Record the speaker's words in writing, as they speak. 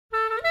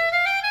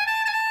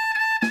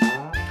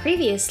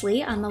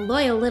Previously on the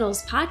Loyal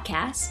Littles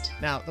podcast.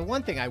 Now, the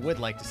one thing I would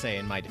like to say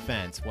in my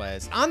defense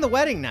was, on the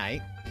wedding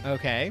night,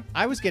 okay,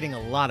 I was getting a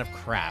lot of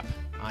crap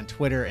on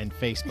Twitter and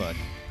Facebook.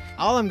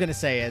 All I'm going to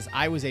say is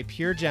I was a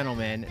pure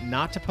gentleman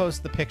not to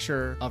post the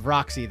picture of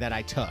Roxy that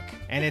I took.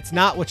 And it's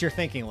not what you're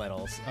thinking,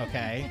 Littles,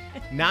 okay?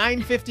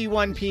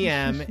 9:51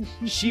 p.m.,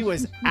 she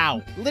was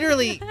out.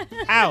 Literally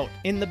out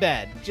in the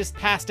bed, just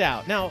passed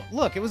out. Now,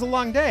 look, it was a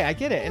long day. I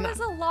get it. It was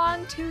a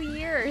long 2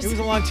 years. It was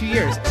a long 2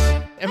 years.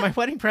 And my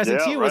wedding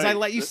present to you was I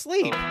let you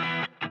sleep.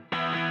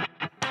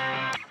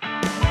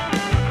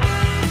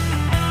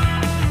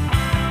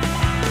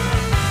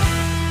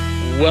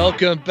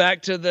 Welcome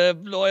back to the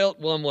Loyal...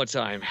 One more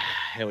time.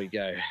 Here we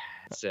go.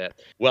 That's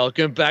it.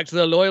 Welcome back to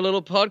the Loyal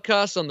Little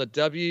Podcast on the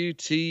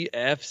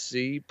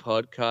WTFC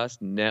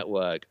Podcast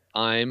Network.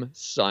 I'm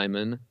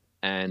Simon,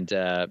 and,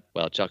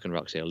 Chuck and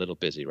Roxy are a little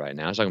busy right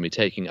now, so I'm going to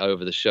be taking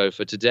over the show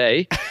for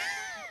today.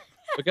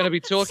 We're going to be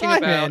talking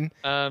Simon,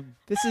 about...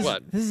 This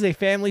is a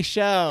family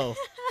show.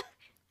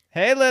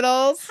 Hey,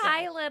 Littles.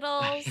 Hi,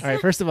 Littles. All right,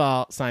 first of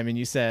all, Simon,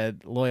 you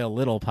said Loyal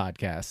Little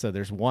Podcast, so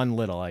there's one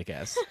little, I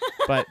guess.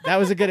 But that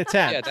was a good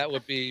attempt. Yeah, that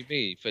would be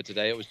me for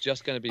today. It was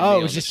just going to be me. Oh,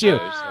 it was just you.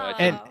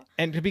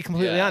 And to be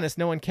completely honest,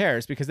 no one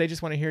cares because they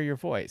just want to hear your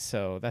voice.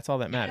 So that's all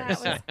that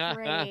matters. That was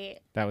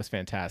great. That was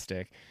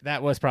fantastic.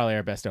 That was probably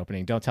our best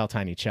opening. Don't tell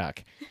Tiny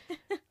Chuck.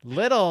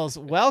 Littles,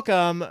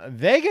 welcome.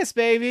 Vegas,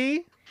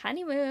 baby.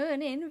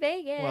 Honeymoon in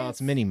Vegas. Well,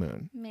 it's Mini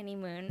Moon. Mini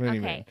Moon. Mini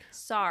Okay, Moon.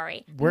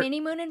 sorry.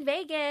 Mini Moon in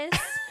Vegas.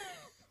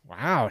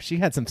 Wow, she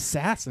had some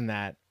sass in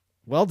that.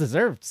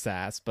 Well-deserved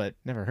sass, but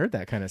never heard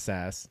that kind of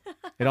sass.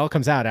 It all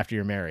comes out after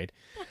you're married.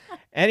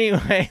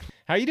 Anyway,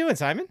 how are you doing,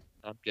 Simon?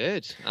 I'm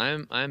good.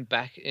 I'm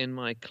back in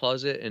my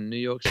closet in New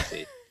York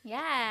City.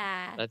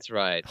 Yeah. That's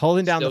right.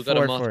 Holding down Still the fort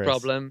got a moth for us.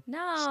 problem.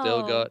 No.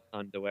 Still got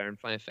underwear in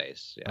my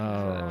face.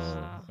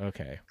 Yeah, Oh,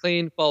 okay.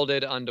 clean,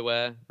 folded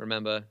underwear,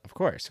 remember? Of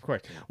course, of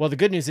course. Well, the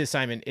good news is,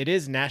 Simon, it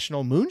is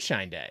National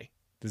Moonshine Day.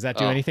 Does that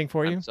do anything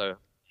for you?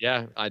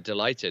 Yeah, I'm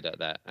delighted at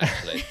that,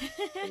 actually.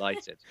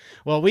 Delighted.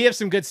 Well, we have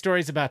some good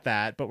stories about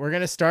that, but we're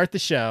going to start the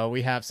show.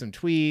 We have some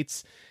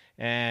tweets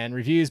and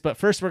reviews, but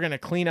first we're going to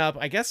clean up.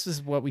 I guess this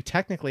is what we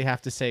technically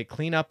have to say,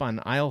 clean up on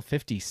aisle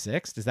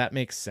 56. Does that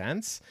make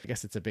sense? I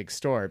guess it's a big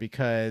store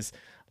because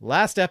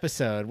last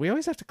episode, we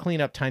always have to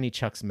clean up Tiny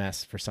Chuck's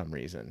mess for some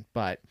reason.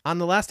 But on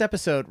the last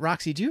episode,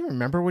 Roxy, do you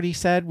remember what he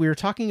said? We were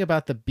talking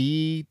about the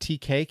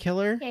BTK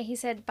killer. Yeah, he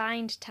said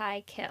bind,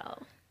 tie, kill.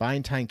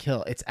 Bind, tie,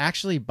 kill. It's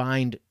actually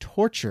bind,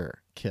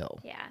 torture, kill.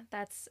 Yeah,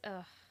 that's...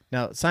 Ugh.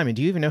 Now, Simon,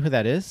 do you even know who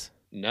that is?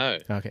 No.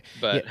 Okay.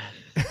 But...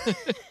 Yeah.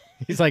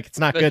 He's like, it's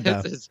not good,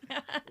 though. This is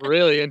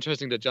really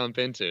interesting to jump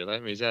into,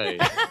 let me tell you.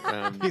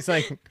 He's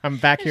like, I'm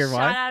back here, Shot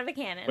why? out of a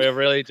cannon. We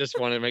really just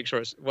want to make sure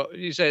it's... What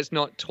you say it's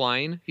not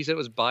twine? He said it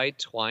was by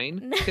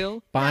twine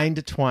kill?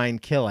 Bind, twine,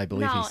 kill, I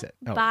believe he said.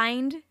 No,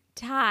 bind,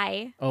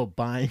 tie. Oh,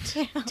 bind,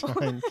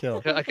 twine,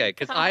 kill. Okay,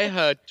 because I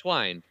heard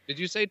twine. Did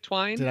you say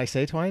twine? Did I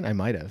say twine? I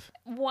might have.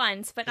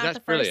 Once, but not That's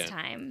the first brilliant.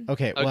 time.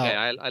 Okay, well... Okay,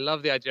 I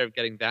love the idea of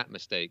getting that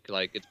mistake.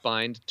 Like, it's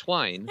bind,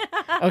 twine.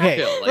 Okay,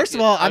 kill. Like, first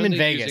of all, it's I'm in only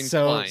Vegas, using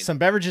so twine. some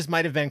beverages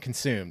might have been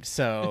consumed.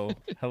 So,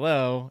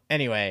 hello.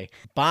 Anyway,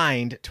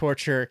 bind,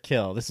 torture,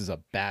 kill. This is a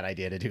bad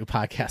idea to do a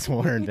podcast when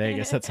we're in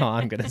Vegas. That's all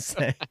I'm going to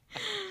say.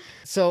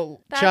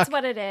 So, That's Chuck,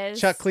 what it is.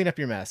 Chuck, clean up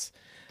your mess.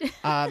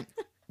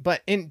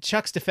 But in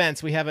Chuck's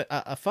defense, we have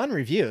a fun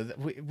review.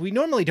 We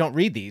normally don't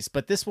read these,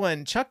 but this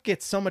one, Chuck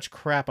gets so much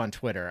crap on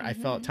Twitter. I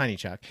felt, Tiny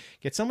Chuck,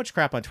 gets so much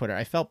crap on Twitter.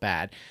 I felt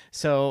bad.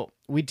 So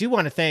we do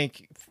want to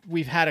thank,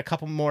 we've had a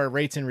couple more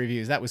rates and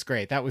reviews. That was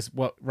great. That was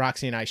what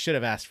Roxy and I should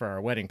have asked for our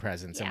wedding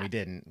presents, and we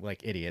didn't,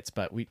 like idiots.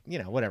 But we,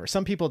 whatever.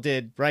 Some people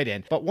did write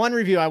in. But one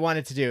review I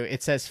wanted to do,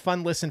 it says,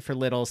 fun listen for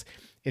littles.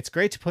 It's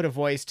great to put a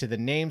voice to the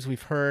names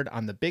we've heard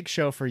on the big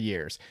show for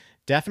years.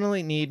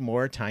 Definitely need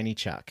more Tiny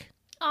Chuck.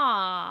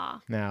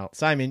 Aw. Now,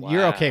 Simon,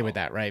 you're okay with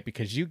that, right?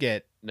 Because you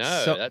get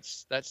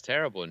that's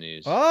terrible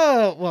news.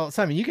 Oh, well,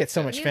 Simon, you get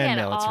so much You fan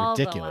get mail, it's all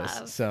the ridiculous.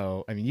 love.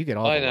 So, I mean, you get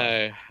all I the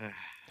know. love.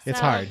 It's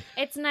So, hard.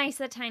 It's nice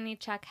that Tiny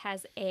Chuck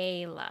has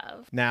a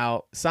love.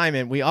 Now,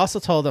 Simon, we also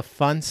told a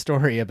fun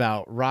story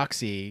about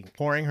Roxy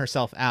pouring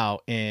herself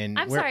out in...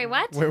 Sorry,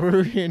 what? Where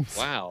were we in?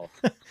 Wow.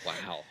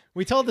 Wow.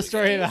 We told the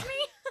story about...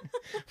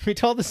 We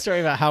told the story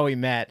about how we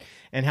met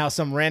and how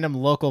some random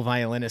local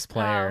violinist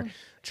player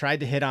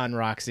tried to hit on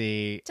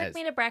Roxy. Took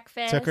me to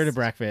breakfast. Took her to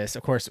breakfast.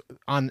 Of course,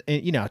 on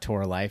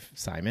tour life,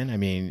 Simon. I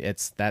mean,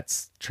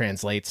 that's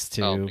translates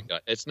to... Oh my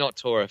God. It's not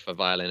tour if a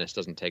violinist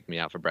doesn't take me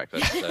out for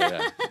breakfast. So,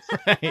 yeah.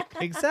 Right,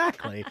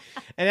 exactly.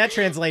 And that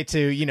translates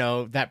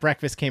to, that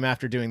breakfast came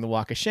after doing the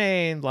walk of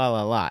shame, la,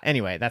 la, la.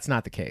 Anyway, that's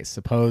not the case,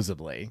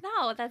 supposedly.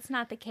 No, that's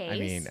not the case. I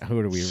mean,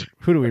 who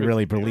do we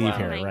really believe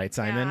here, my right,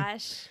 Simon?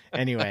 Gosh.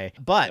 Anyway,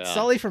 but Yeah.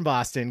 Sully from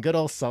Boston, good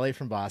old Sully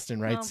from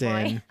Boston writes Oh, boy.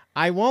 in,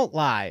 I won't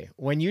lie,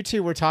 when you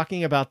two were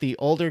talking about the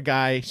older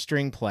guy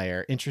string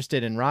player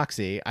interested in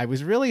Roxy, I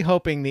was really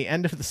hoping the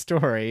end of the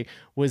story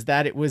was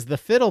that it was the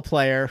fiddle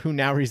player who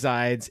now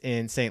resides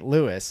in St.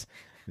 Louis.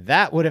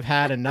 That would have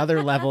had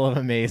another level of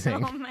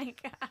amazing. Oh my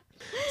God.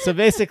 So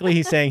basically,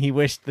 he's saying he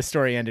wished the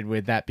story ended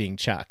with that being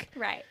Chuck,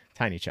 Right.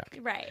 Tiny Chuck,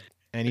 Right.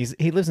 and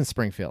he lives in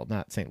Springfield,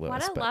 not St. Louis.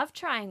 What a but, love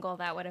triangle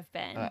that would have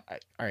been. all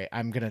right,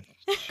 I'm gonna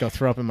go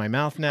throw up in my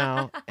mouth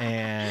now,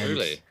 and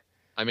Truly.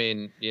 I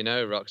mean,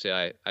 Roxy,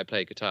 I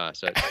play guitar,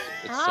 so it's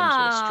some sort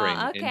of string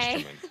okay.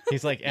 instrument.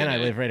 he's like, and I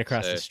live right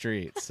across so- the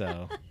street,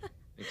 so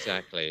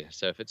Exactly.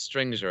 So if it's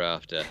strings you're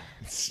after,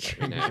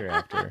 strings are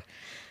after.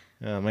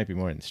 It might be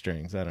more than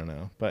strings. I don't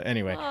know, but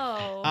anyway.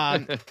 Oh.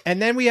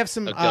 And then we have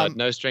some. oh God,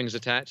 no strings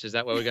attached. Is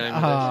that where we're going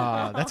with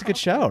this? That's a good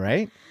show,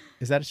 right?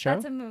 Is that a show?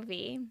 That's a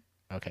movie.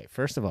 Okay,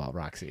 first of all,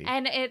 Roxy.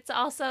 And it's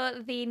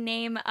also the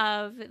name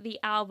of the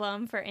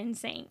album for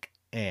NSYNC.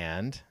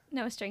 And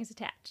No strings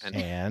attached.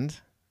 and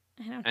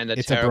I don't And the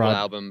It's a terrible broad-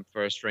 album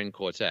for a string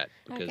quartet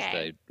because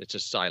Okay. it's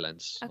just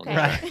silence on the Okay.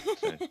 track.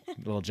 So,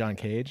 little John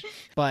Cage.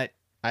 But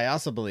I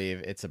also believe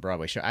it's a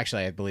Broadway show.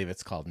 Actually, I believe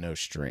it's called No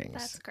Strings.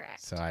 That's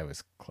correct. So I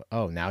was.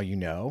 Now you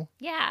know.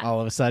 Yeah.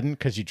 All of a sudden,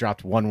 because you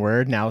dropped one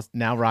word. Now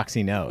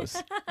Roxy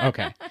knows.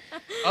 Okay.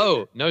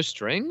 oh, no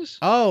strings?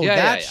 Oh, Yeah,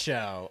 that yeah.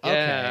 show.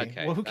 Yeah, Okay.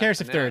 okay. Well, who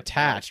cares if Now- they're now-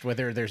 attached?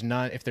 Whether there's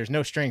none, if there's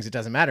no strings, it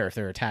doesn't matter if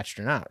they're attached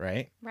or not,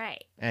 right?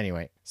 Right.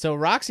 Anyway, so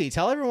Roxy,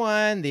 tell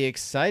everyone the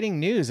exciting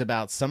news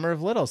about Summer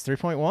of Littles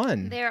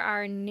 3.1. There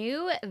are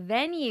new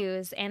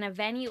venues and a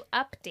venue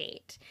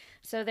update.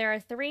 So there are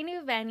 3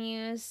 new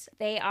venues.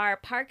 They are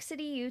Park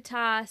City,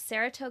 Utah,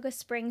 Saratoga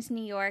Springs,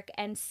 New York,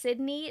 and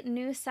Sydney,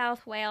 New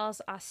South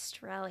Wales,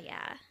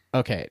 Australia.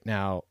 Okay,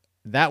 now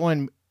that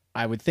one,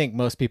 I would think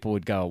most people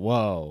would go,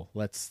 "Whoa,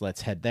 let's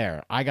head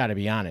there." I got to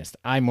be honest,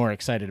 I'm more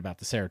excited about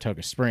the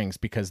Saratoga Springs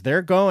because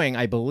they're going,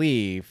 I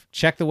believe,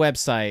 check the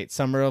website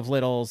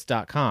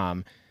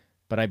summeroflittles.com,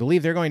 but I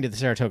believe they're going to the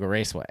Saratoga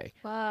Raceway.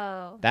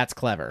 Whoa. That's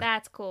clever.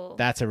 That's cool.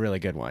 That's a really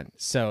good one.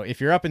 So if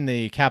you're up in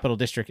the Capital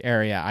District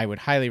area, I would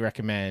highly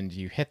recommend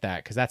you hit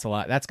that because that's a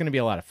lot. That's going to be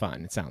a lot of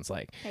fun. It sounds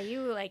like. Yeah,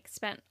 you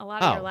spent a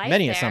lot of your life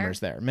many there. summers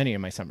there. Many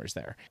of my summers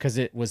there because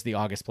it was the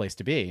August place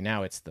to be.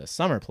 Now it's the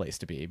summer place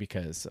to be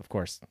because, of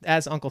course,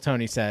 as Uncle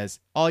Tony says,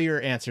 all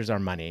your answers are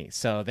money.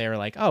 So they were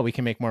like, "Oh, we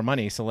can make more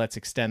money, so let's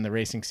extend the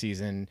racing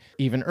season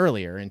even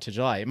earlier into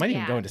July. It might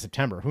even Yeah. go into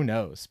September. Who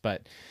knows?"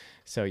 But.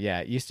 So yeah,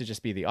 it used to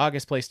just be the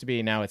August place to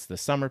be. Now it's the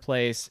summer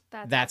place.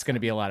 That's going to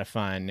be a lot of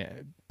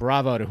fun.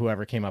 Bravo to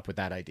whoever came up with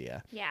that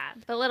idea. Yeah.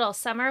 The Little,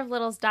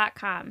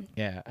 summeroflittles.com.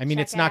 Yeah. I mean,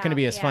 Check it's it not going to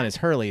be out, as fun yeah. as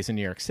Hurley's in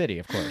New York City,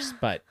 of course,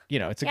 but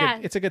it's a Yeah.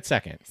 good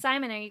second.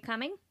 Simon, are you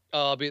coming?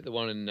 Oh, I'll be at the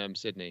one in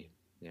Sydney.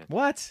 Yeah.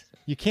 What?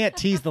 You can't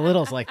tease the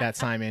littles like that,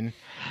 Simon.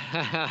 no,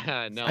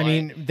 I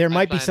mean, there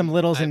might be plan- some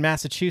littles I- in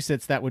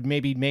Massachusetts that would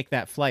maybe make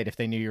that flight if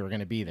they knew you were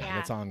going to be there. Yeah.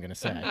 That's all I'm going to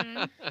say.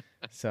 Mhm.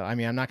 So, I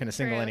mean, I'm not going to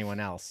single Truth. anyone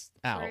else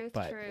out, Truth,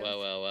 but truth.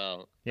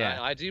 Well.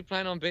 Yeah. I do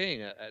plan on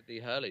being at the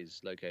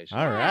Hurley's location.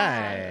 all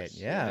Yeah. right.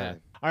 Yeah.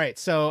 All right.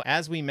 So,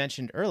 as we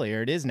mentioned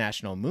earlier, it is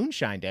National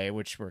Moonshine Day,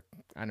 which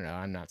I don't know,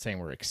 I'm not saying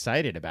we're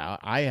excited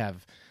about. I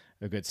have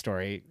a good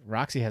story.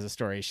 Roxy has a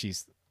story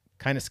she's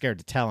kind of scared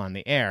to tell on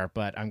the air,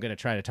 but I'm going to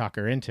try to talk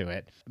her into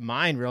it.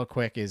 Mine, real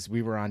quick, is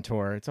we were on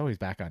tour. It's always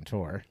back on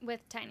tour.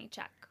 With Tiny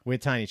Chuck.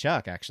 With Tiny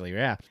Chuck, actually,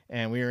 yeah.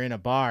 And we were in a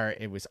bar.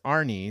 It was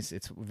Arnie's.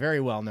 It's a very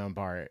well-known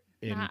bar.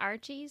 Not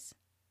Archie's?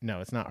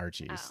 No, it's not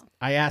Archie's. Oh.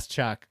 I asked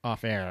Chuck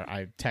off air.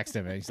 I texted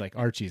him, and he's like,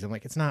 Archie's. I'm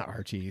like, it's not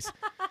Archie's.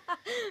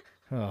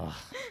 Oh,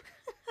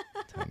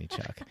 Tiny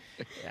Chuck.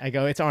 I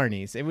go, it's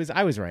Arnie's.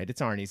 I was right.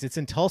 It's Arnie's. It's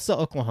in Tulsa,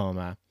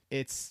 Oklahoma.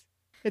 It's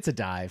a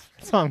dive.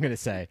 That's all I'm going to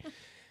say.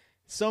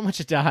 So much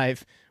a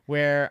dive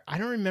where I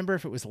don't remember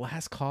if it was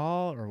last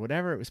call or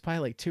whatever. It was probably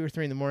like 2 or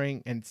 3 in the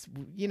morning. And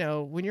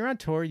when you're on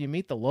tour, you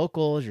meet the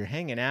locals, you're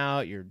hanging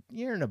out, you're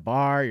in a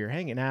bar, you're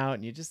hanging out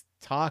and you're just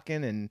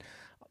talking. And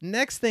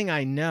next thing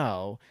I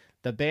know,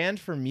 the band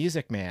for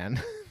Music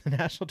Man, the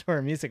National Tour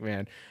of Music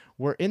Man,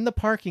 were in the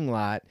parking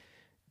lot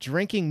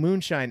drinking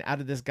moonshine out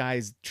of this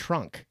guy's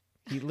trunk.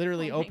 He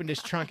literally Oh my opened his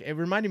God. trunk. It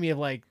reminded me of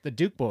like the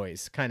Duke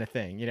Boys kind of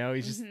thing.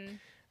 He's just, Mhm.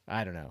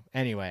 I don't know.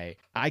 Anyway,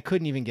 I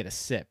couldn't even get a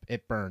sip.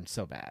 It burned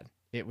so bad.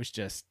 It was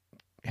just.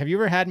 Have you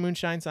ever had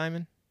moonshine,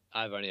 Simon?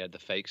 I've only had the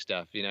fake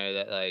stuff,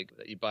 that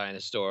you buy in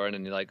a store and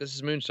then you're like, this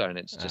is moonshine.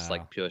 It's just Oh.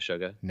 like pure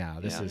sugar. No,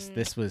 Yeah.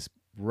 this was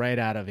right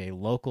out of a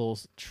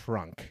local's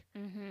trunk.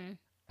 Mhm.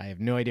 I have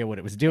no idea what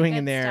it was doing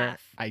in Good there.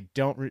 stuff. I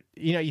don't.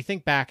 You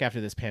think back after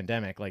this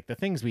pandemic, like the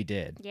things we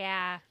did.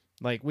 Yeah.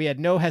 Like we had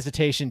no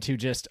hesitation to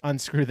just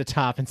unscrew the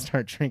top and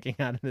start drinking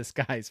out of this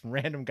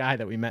random guy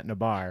that we met in a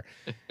bar.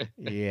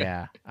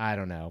 Yeah, I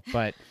don't know.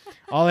 But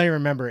all I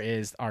remember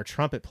is our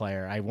trumpet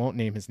player. I won't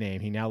name his name.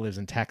 He now lives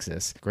in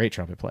Texas. Great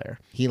trumpet player.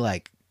 He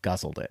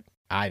guzzled it.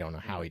 I don't know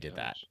how he did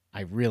that.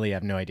 I really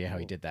have no idea how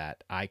he did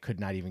that. I could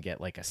not even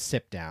get like a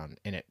sip down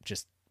and it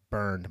just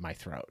burned my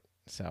throat.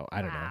 So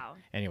I don't know. Wow.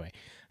 Anyway,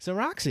 so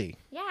Roxy,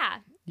 Yeah.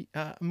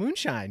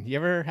 moonshine. You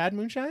ever had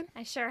moonshine?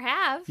 I sure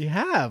have. You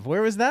have.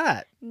 Where was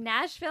that?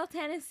 Nashville,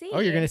 Tennessee. Oh,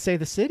 you're going to say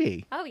the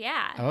city. Oh,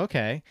 yeah. Oh,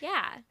 okay.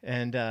 Yeah.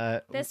 And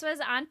This was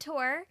on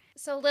tour.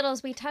 So,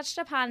 Littles, we touched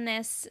upon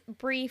this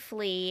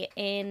briefly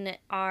during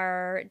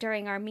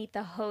our Meet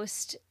the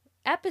Host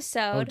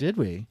episode. oh, did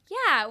we?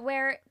 Yeah,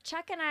 where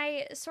Chuck and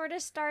I sort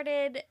of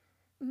started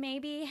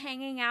maybe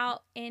hanging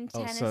out in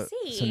Oh,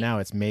 Tennessee. so now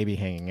it's maybe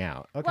hanging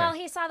out. Okay. Well,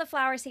 he saw the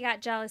flowers. He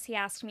got jealous. He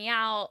asked me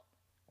out.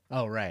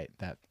 Oh, right.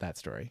 That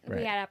story. Right.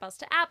 We had apples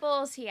to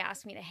apples. He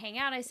asked me to hang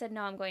out. I said,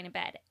 no, I'm going to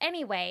bed.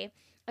 Anyway,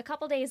 a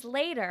couple days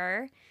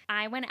later,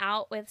 I went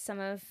out with some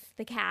of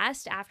the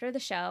cast after the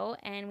show,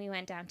 and we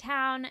went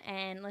downtown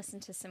and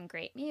listened to some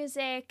great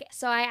music.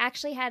 So I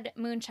actually had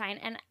moonshine,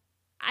 and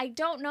I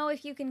don't know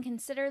if you can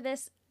consider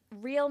this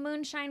real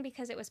moonshine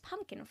because it was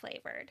pumpkin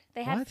flavored.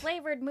 They had What?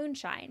 flavored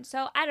moonshine.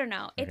 So I don't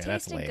know. It Okay,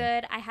 that's tasted lame.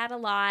 good. I had a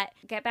lot.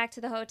 Get back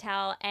to the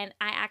hotel, and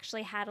I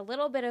actually had a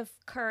little bit of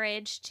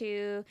courage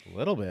to A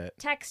little bit.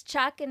 text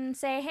Chuck and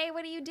say, hey,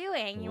 what are you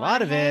doing? You A lot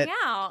wanna of hang it.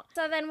 out?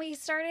 So then we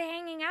started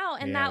hanging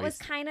out, and Yeah, that we was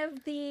kind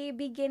of the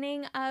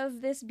beginning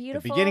of this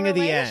beautiful beginning of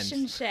the end.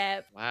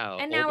 relationship. Wow.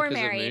 And all now we're because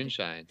of married.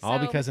 moonshine. All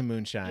So, because of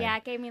moonshine. Yeah,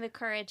 it gave me the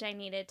courage I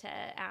needed to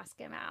ask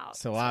him out.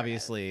 So sort of.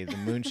 obviously the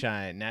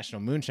moonshine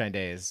National Moonshine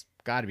Day has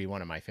got to be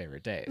one of my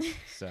favorite days.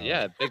 So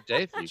Yeah, big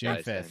day for you June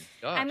guys. then. 5th.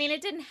 I mean, Gosh.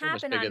 it didn't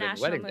Almost happen bigger on than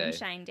National wedding day.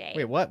 Moonshine Day.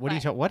 Wait, what?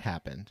 but- What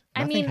happened?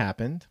 I Nothing mean-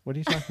 happened. What are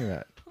you talking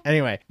about?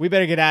 Anyway, we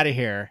better get out of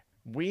here.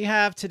 We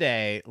have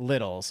today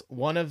Littles,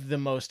 one of the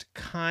most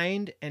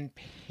kind and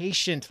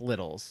patient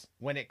Littles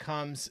when it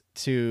comes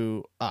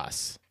to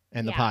us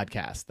and the Yeah.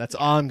 podcast. That's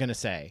all I'm going to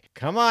say.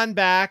 Come on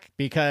back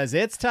because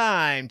it's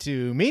time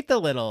to meet the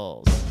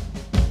Littles.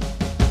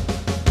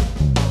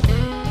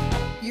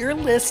 You're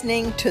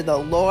listening to the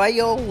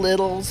Loyal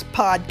Littles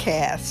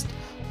podcast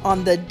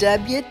on the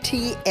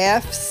WTFC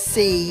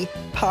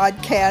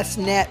Podcast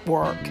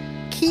Network.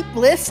 Keep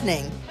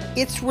listening.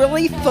 It's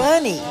really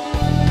funny.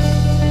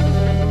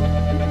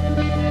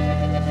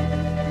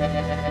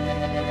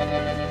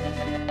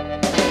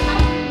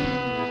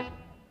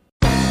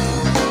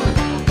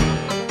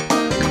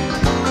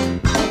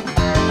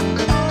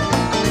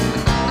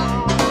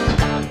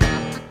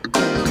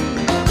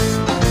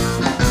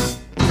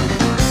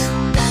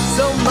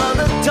 So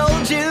mother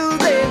told you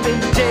there'd be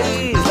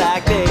days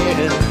like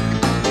this.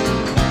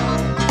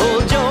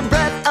 Hold your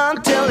breath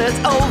until it's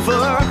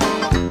over.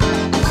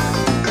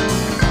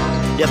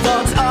 Your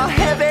thoughts are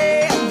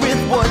heavy with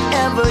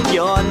whatever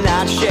you're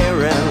not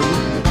sharing.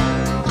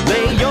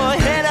 Lay your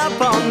head up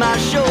on my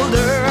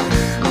shoulder.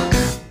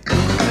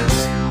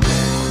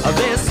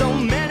 There's so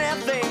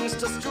many things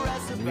to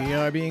stress about. We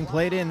are being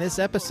played in this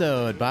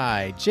episode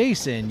by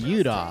Jason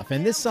Udoff,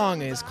 and this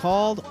song is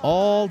called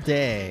All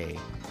Day.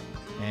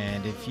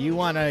 And if you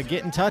want to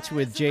get in touch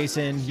with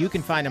Jason, you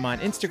can find him on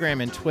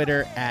Instagram and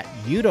Twitter at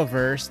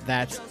Udoverse.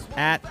 That's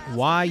at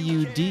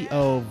YUDOVERSE.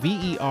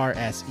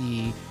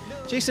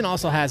 Jason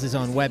also has his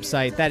own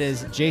website. That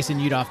is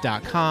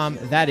jasonyudoff.com.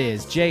 That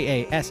is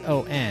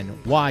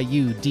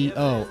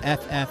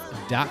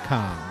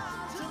JASONYUDOFF.com.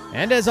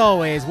 And as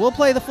always, we'll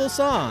play the full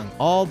song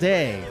all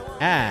day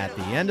at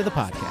the end of the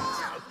podcast.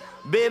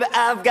 Baby,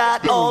 I've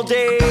got all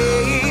day.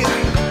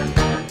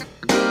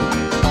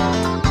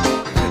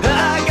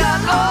 I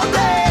got all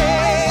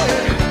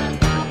day.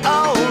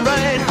 All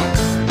right.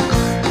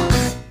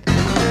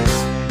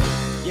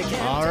 You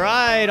can't All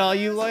right, all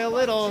you loyal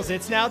Littles,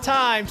 it's now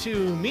time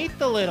to meet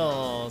the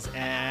Littles.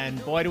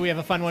 And boy, do we have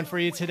a fun one for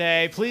you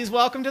today. Please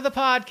welcome to the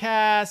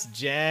podcast,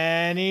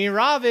 Jenny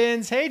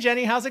Robbins. Hey,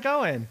 Jenny, how's it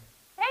going?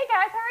 Hey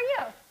guys, how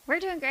are you? We're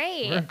doing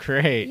great. We're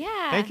great.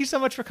 Yeah. Thank you so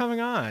much for coming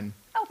on.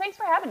 Oh, thanks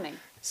for having me.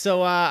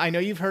 So I know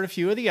you've heard a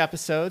few of the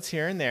episodes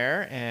here and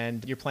there,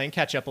 and you're playing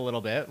catch up a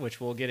little bit,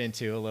 which we'll get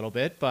into a little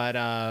bit. But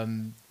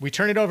we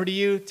turn it over to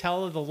you.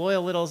 Tell the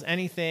loyal Littles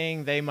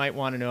anything they might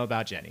want to know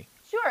about Jenny.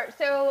 Sure.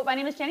 So my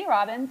name is Jenny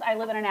Robbins. I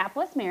live in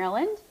Annapolis,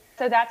 Maryland.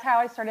 So that's how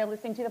I started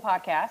listening to the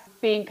podcast,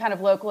 being kind of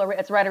local.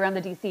 It's right around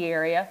the D.C.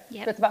 area.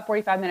 Yep. So it's about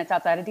 45 minutes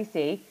outside of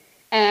D.C.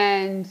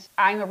 And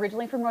I'm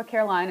originally from North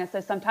Carolina, so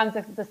sometimes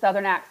the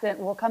southern accent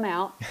will come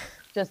out.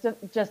 Just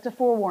a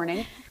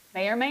forewarning.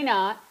 May or may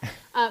not,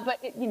 but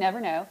you never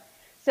know.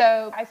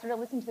 So I started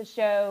listening to the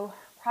show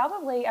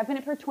I've been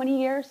it for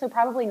 20 years, so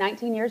probably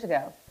 19 years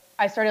ago.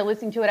 I started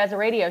listening to it as a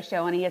radio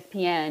show on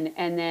ESPN,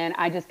 and then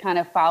I just kind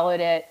of followed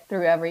it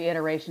through every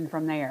iteration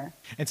from there.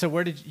 And so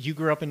where did you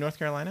grew up in North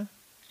Carolina?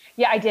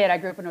 Yeah, I did. I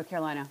grew up in North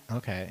Carolina.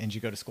 Okay. And did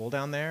you go to school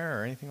down there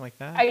or anything like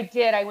that? I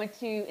did. I went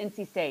to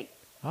NC State.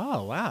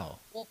 Oh, wow.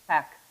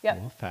 Wolfpack. Yep.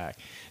 Wolfpack.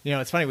 You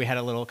know, it's funny. We had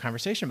a little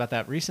conversation about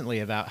that recently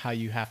about how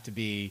you have to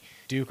be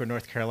Duke or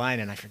North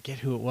Carolina. And I forget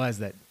who it was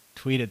that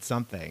tweeted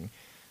something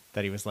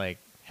that he was like,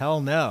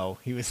 hell no.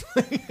 He was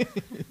like,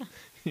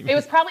 It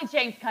was probably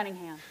James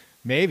Cunningham.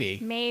 maybe.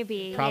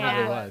 Maybe. Probably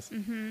yeah. was.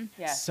 Mm-hmm.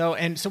 Yeah. So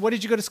what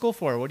did you go to school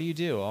for? What do you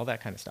do? All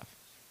that kind of stuff.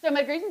 So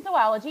my degree's in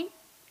zoology,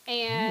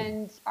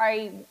 and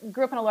I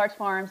grew up on a large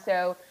farm,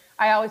 so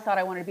I always thought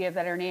I wanted to be a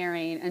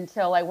veterinarian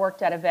until I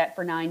worked at a vet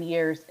for 9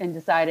 years and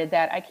decided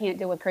that I can't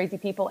deal with crazy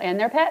people and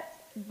their pets.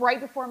 Right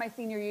before my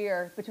senior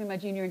year, between my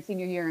junior and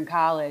senior year in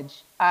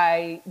college,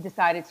 I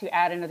decided to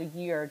add another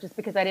year just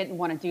because I didn't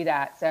want to do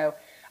that. So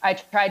I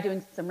tried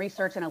doing some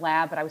research in a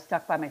lab, but I was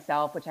stuck by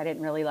myself, which I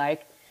didn't really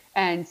like.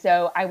 And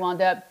so I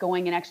wound up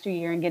going an extra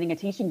year and getting a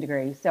teaching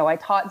degree. So I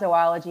taught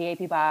zoology,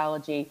 AP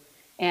biology,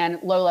 and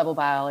low-level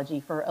biology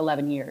for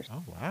 11 years.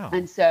 Oh, wow.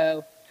 And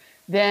so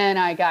Then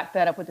I got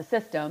fed up with the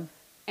system,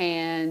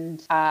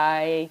 and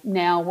I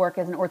now work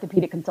as an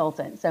orthopedic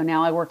consultant. So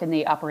now I work in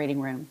the operating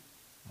room.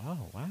 Oh,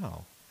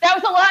 wow. That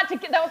was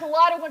a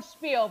lot of much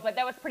spiel, but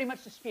that was pretty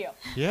much the spiel.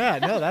 Yeah,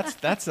 no,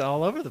 that's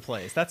all over the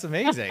place. That's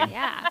amazing.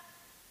 Yeah.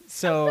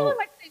 So I'm still in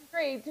my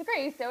same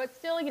degree, so it's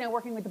still,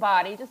 working with the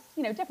body, just,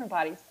 different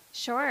bodies.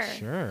 Sure.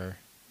 Sure.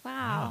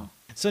 Wow.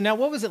 So now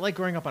what was it like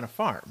growing up on a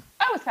farm?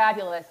 That was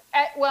fabulous.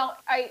 Well,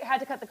 I had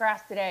to cut the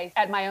grass today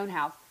at my own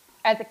house.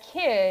 As a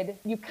kid,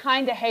 you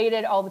kind of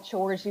hated all the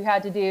chores you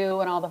had to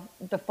do and all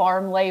the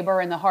farm labor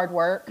and the hard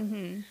work.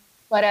 Mm-hmm.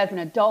 But as an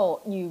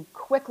adult, you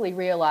quickly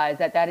realize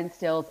that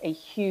instills a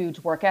huge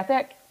work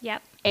ethic.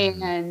 Yep.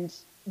 And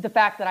the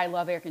fact that I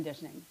love air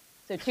conditioning.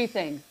 So 2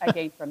 things I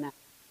gained from that.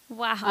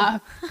 Wow.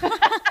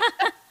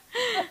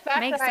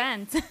 Makes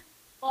sense. I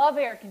love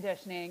air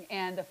conditioning,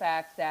 and the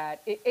fact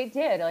that it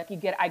did. Like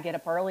I get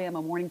up early. I'm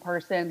a morning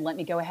person. Let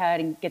me go ahead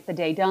and get the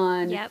day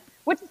done. Yep.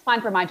 Which is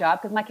fine for my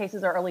job because my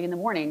cases are early in the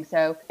morning,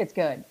 so it's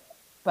good.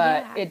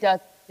 But it does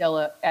still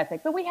an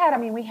ethic. But we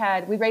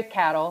raised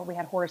cattle, we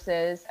had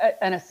horses,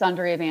 and a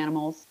sundry of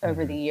animals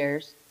over the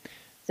years.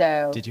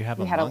 So did you have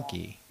a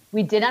monkey?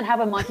 We did not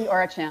have a monkey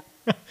or a chimp.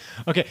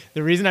 Okay,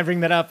 the reason I bring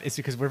that up is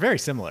because we're very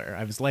similar.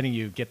 I was letting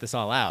you get this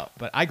all out,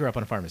 but I grew up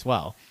on a farm as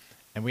well,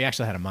 and we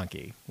actually had a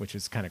monkey, which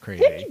was kind of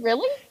crazy. Did you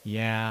really?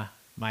 Yeah,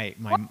 What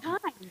kind?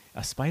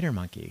 a spider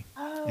monkey,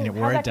 Oh, and it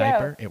wore a how'd that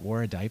diaper. go? It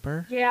wore a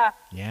diaper. Yeah.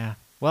 Yeah.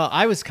 Well,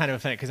 I was kind of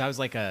offended because I was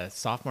like a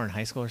sophomore in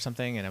high school or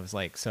something, and I was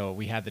like, so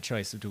we had the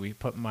choice: do we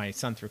put my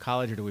son through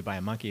college or do we buy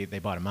a monkey? They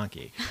bought a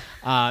monkey.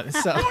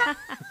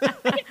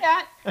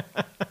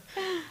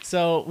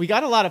 So we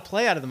got a lot of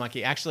play out of the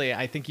monkey. Actually,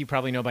 I think you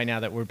probably know by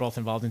now that we're both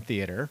involved in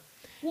theater.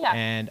 Yeah.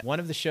 And one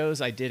of the shows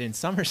I did in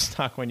summer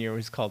stock one year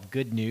was called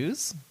Good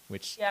News,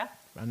 which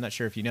I'm not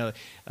sure if you know.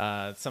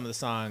 Some of the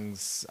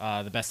songs,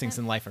 The Best Things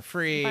in Life Are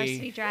Free.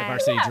 Varsity Drag. The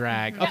Varsity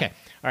Drag. Mm-hmm. Okay.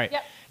 All right.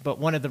 Yep. But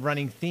one of the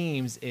running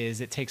themes is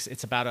it's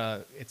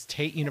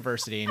Tate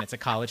University, and it's a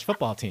college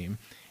football team.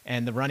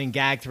 And the running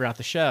gag throughout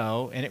the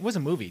show, and it was a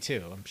movie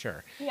too, I'm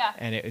sure. Yeah.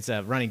 And it's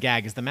a running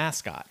gag is the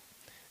mascot.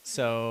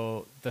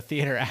 So the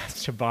theater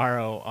asked to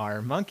borrow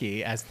our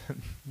monkey as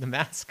the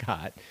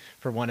mascot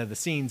for one of the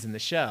scenes in the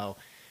show.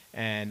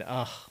 And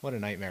what a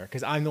nightmare,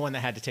 because I'm the one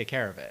that had to take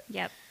care of it.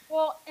 Yep.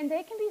 Well, and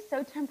they can be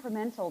so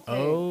temperamental too.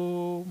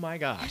 Oh my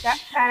gosh. And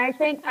I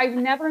think I've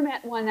never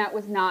met one that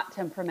was not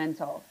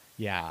temperamental.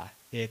 Yeah.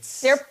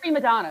 They're prima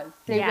donnas.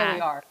 They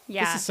really are.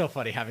 Yeah. This is so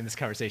funny having this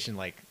conversation,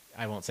 like,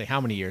 I won't say how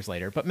many years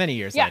later, but many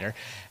years later.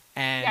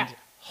 And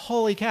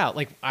holy cow,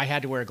 like I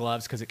had to wear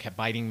gloves because it kept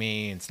biting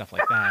me and stuff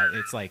like that.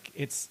 It's like,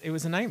 it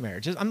was a nightmare.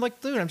 I'm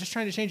like, dude, I'm just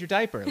trying to change your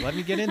diaper. Let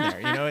me get in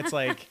there. It's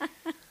like.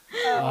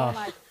 Oh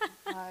my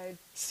God.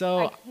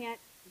 So I can't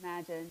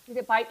imagine. Did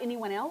it bite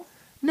anyone else?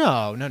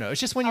 No.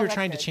 It's just when you were that's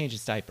trying good. to change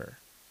its diaper.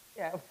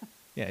 Yeah.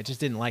 Yeah, it just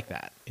didn't like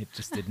that. It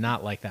just did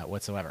not like that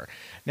whatsoever.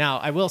 Now,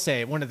 I will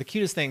say one of the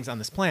cutest things on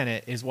this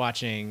planet is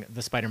watching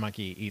the spider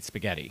monkey eat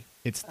spaghetti.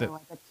 It's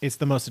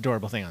the most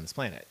adorable thing on this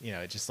planet.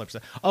 It just slips.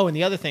 Oh, and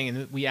the other thing,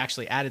 and we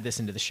actually added this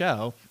into the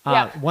show.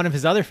 One of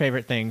his other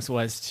favorite things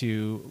was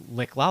to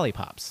lick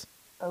lollipops.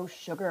 Oh,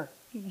 sugar.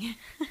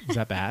 Is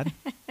that bad?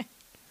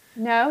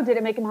 No. Did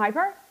it make him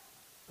hyper?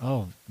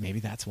 Oh,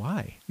 maybe that's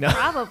why. No.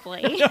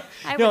 Probably.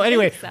 No,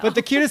 anyway, think so. but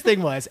the cutest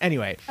thing was,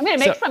 anyway. I mean, it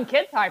makes some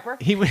kids hyper.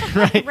 He would,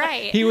 right.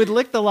 Right. He would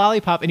lick the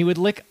lollipop, and he would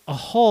lick a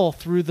hole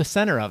through the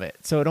center of it.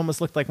 So it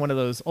almost looked like one of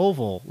those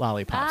oval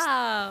lollipops.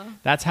 Oh.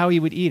 That's how he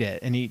would eat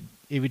it, and he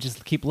would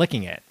just keep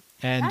licking it.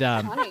 And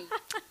That's funny.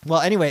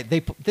 well, anyway,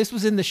 this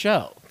was in the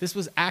show. This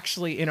was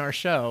actually in our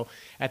show.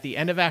 At the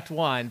end of Act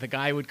 1, the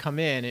guy would come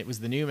in. It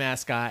was the new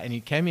mascot, and he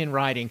came in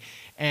riding.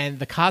 And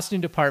the costume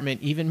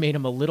department even made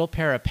him a little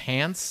pair of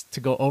pants to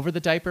go over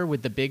the diaper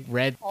with the big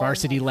red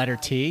varsity letter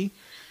T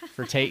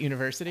for Tate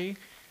University.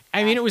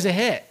 I mean, it was a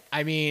hit.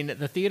 I mean,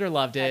 the theater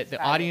loved it. The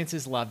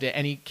audiences loved it.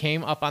 And he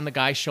came up on the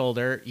guy's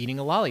shoulder eating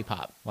a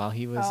lollipop while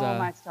he was... Oh,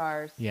 my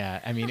stars. Yeah,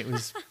 I mean, it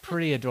was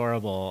pretty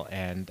adorable.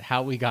 And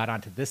how we got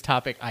onto this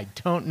topic, I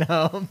don't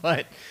know.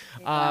 But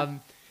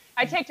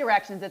I take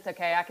directions. It's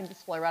okay. I can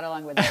just flow right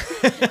along with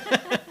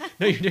it.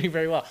 no, you're doing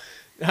very well.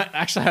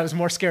 Actually, I was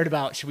more scared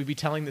about, should we be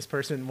telling this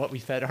person what we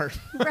fed our...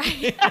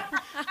 Right.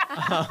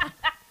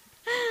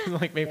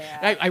 Like maybe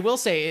I will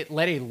say it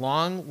led a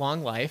long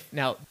life.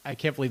 Now I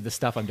can't believe the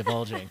stuff I'm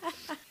divulging.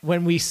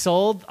 When we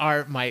sold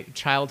my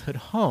childhood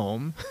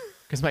home,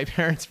 because my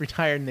parents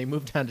retired and they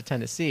moved down to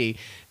Tennessee,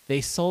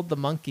 they sold the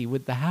monkey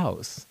with the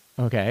house.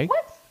 Okay.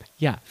 What?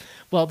 Yeah.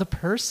 Well, the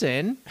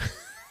person,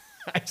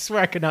 I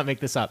swear I could not make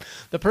this up.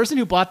 The person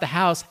who bought the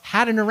house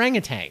had an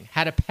orangutan,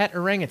 had a pet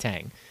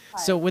orangutan.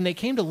 So when they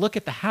came to look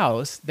at the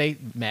house, they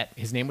met,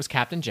 his name was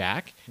Captain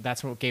Jack.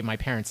 That's what gave my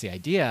parents the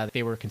idea.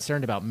 They were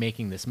concerned about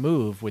making this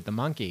move with the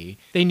monkey.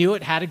 They knew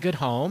it had a good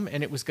home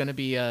and it was going to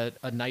be a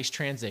nice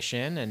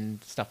transition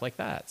and stuff like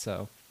that.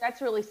 So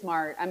That's really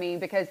smart. I mean,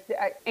 because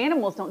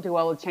animals don't do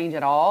well with change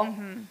at all,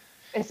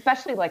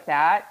 especially like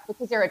that,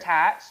 because they're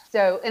attached.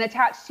 So, and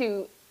attached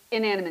to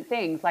inanimate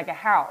things like a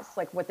house,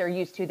 like what they're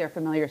used to, their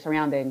familiar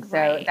surroundings. So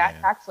Right.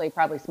 that's actually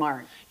probably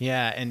smart.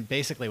 Yeah, and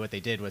basically what they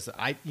did was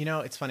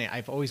it's funny.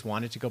 I've always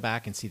wanted to go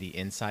back and see the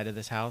inside of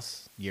this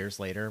house years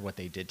later, what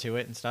they did to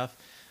it and stuff.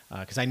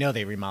 Because I know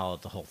they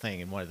remodeled the whole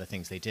thing, and one of the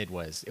things they did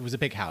was it was a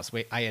big house.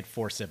 I had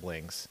 4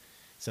 siblings,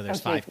 so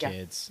there's 5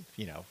 kids.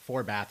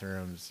 4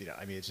 bathrooms.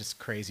 I mean, it's just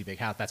crazy big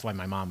house. That's why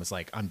my mom was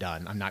like, "I'm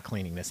done. I'm not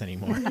cleaning this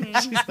anymore."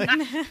 She's like,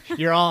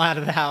 "You're all out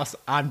of the house.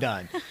 I'm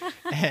done."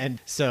 And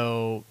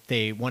so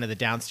one of the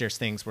downstairs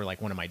things where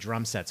like one of my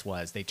drum sets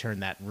was, they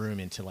turned that room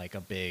into like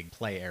a big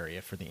play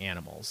area for the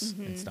animals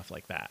and stuff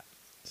like that.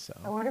 So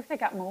I wonder if they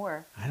got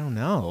more. I don't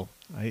know.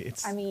 It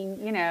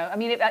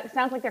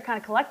sounds like they're kind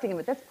of collecting them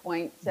at this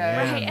point. So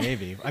yeah, Right.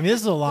 maybe. I mean, this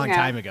is a long Yeah.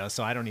 time ago,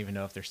 so I don't even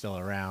know if they're still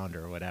around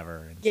or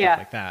whatever and yeah, stuff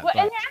like that. well,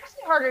 but- and they're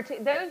actually harder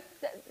to those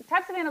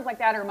types of animals like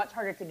that are much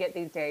harder to get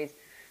these days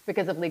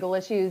because of legal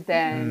issues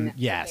than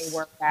yes. they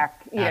were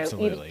back,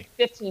 Absolutely. even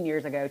 15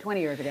 years ago,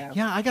 20 years ago.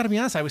 Yeah, I got to be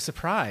honest. I was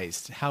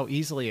surprised how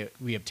easily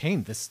we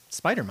obtained this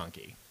spider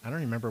monkey. I don't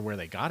remember where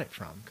they got it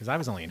from because I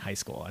was only in high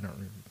school.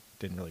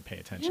 Didn't really pay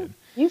attention.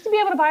 You used to be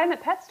able to buy them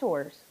at pet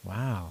stores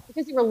Wow.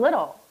 because they were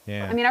little.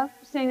 Yeah. I mean, I remember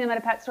seeing them at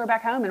a pet store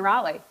back home in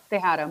Raleigh. They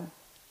had them.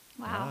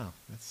 Wow.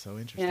 That's so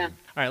interesting. Yeah. All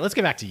right, let's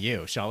get back to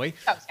you, shall we?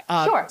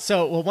 Oh, sure.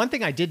 So, one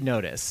thing I did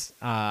notice,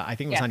 I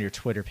think it was Yeah. on your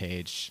Twitter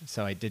page,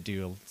 so I did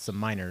do some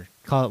minor,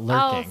 call it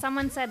Oh, lurking.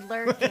 someone said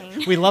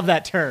lurking. We love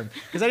that term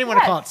because I didn't want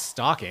to Yes. call it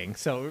stalking,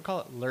 so we call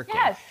it lurking.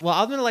 Yes. Well,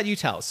 I'm going to let you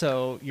tell.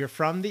 So you're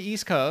from the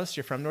East Coast.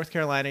 You're from North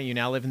Carolina. You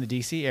now live in the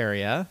D.C.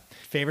 area.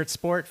 Favorite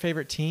sport,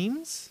 favorite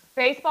teams?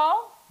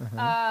 Baseball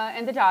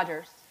and the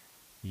Dodgers.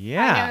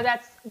 Yeah. I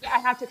know I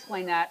have to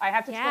explain that. I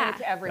have to explain Yeah. it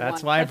to everyone.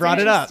 That's why I That's brought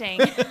it up.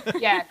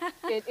 interesting. Yes,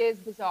 it is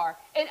bizarre.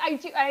 And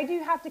I do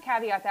have to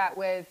caveat that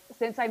with,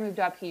 since I moved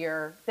up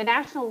here, the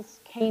Nationals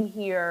came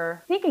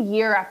here, I think a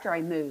year after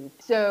I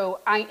moved. So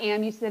I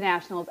am used to the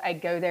Nationals. I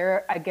go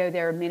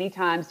there many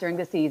times during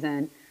the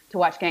season to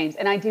watch games,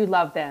 and I do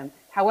love them.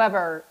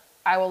 However,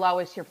 I will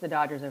always cheer for the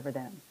Dodgers over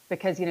them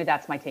because,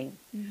 that's my team.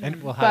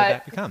 And well, how But- did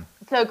that become?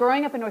 So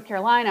growing up in North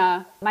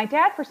Carolina, my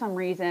dad, for some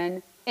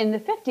reason, in the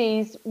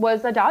 50s,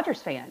 was a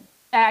Dodgers fan.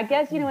 And I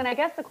guess, and I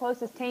guess the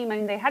closest team, I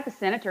mean, they had the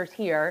Senators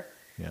here,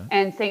 Yeah.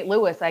 and St.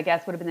 Louis, I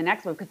guess, would have been the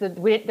next one because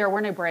there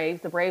were no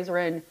Braves. The Braves were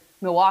in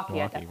Milwaukee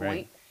at that Milwaukee, right.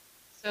 point.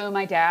 So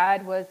my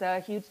dad was a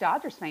huge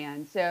Dodgers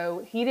fan.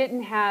 So he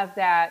didn't have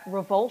that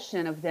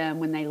revulsion of them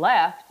when they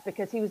left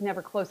because he was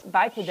never close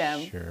by to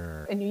them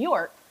Sure. in New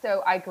York.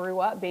 So I grew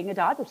up being a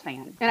Dodgers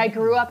fan. And I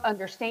grew up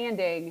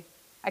understanding,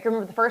 I can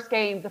remember the first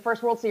game, the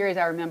first World Series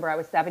I remember, I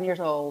was 7 years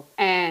old.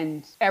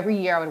 And every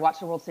year I would watch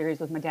the World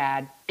Series with my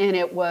dad. And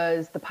it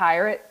was the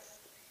Pirates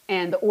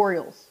and the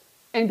Orioles.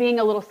 And being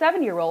a little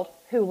 7-year-old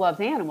who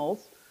loves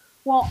animals,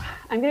 well,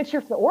 I'm going to cheer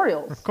for the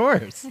Orioles Of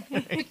course.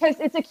 because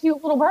it's a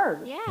cute little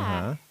bird. Yeah.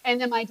 Uh-huh. And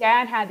then my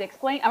dad had to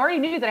explain, I already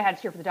knew that I had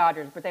to cheer for the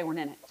Dodgers, but they weren't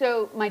in it.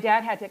 So my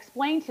dad had to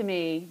explain to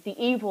me the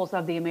evils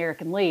of the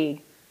American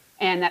League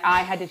and that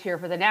I had to cheer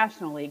for the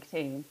National League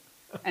team.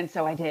 And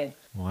so I did.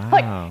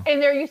 Wow. And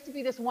there used to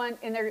be this one,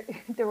 and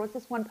there was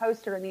this one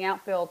poster in the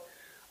outfield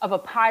of a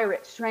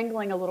pirate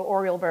strangling a little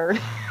Oriole bird.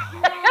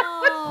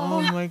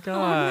 Oh my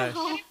gosh.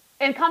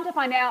 And come to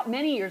find out,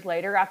 many years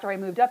later, after I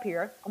moved up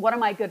here, one of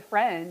my good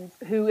friends,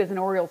 who is an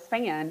Orioles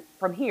fan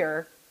from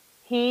here,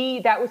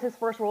 that was his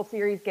first World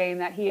Series game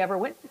that he ever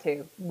went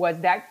to, was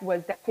that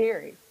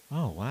series.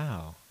 Oh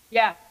wow.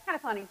 Yeah, kind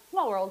of funny.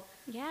 Small world.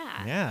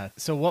 Yeah. Yeah.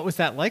 So what was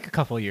that like a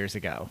couple years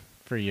ago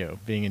for you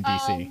being in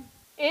DC?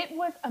 It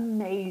was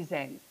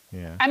amazing.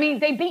 Yeah. I mean,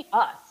 they beat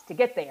us to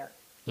get there.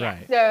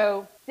 Right.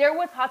 So there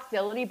was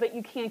hostility, but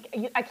you can't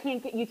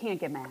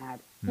get mad.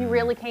 You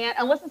really can't,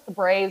 unless it's the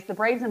Braves. The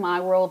Braves in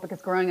my world,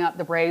 because growing up,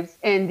 the Braves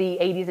in the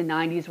 80s and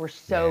 90s were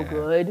so Yeah.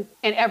 good.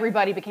 And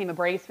everybody became a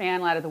Braves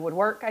fan out of the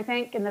woodwork, I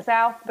think, in the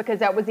South, because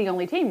that was the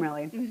only team,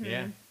 really.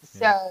 Yeah.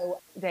 So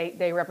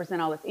they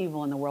represent all this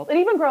evil in the world. And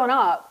even growing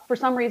up, for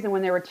some reason,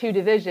 when there were 2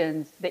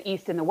 divisions, the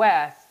East and the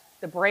West,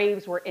 the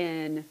Braves were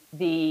in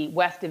the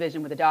West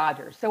division with the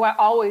Dodgers. So I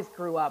always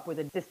grew up with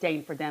a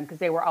disdain for them because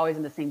they were always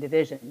in the same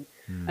division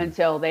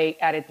until they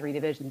added 3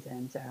 divisions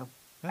in. So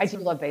I do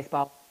love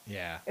baseball.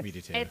 Yeah, we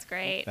do too. It's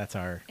great. That's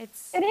our. It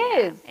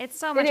is. It's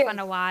so much fun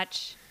to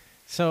watch.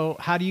 So,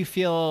 how do you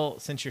feel,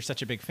 since you're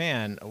such a big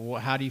fan,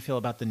 how do you feel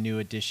about the new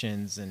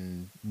additions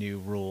and new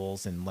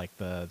rules and like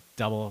the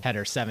double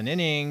header 7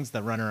 innings,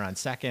 the runner on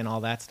second,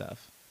 all that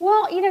stuff?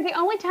 Well, the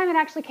only time it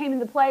actually came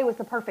into play was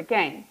the perfect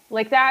game.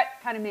 Like,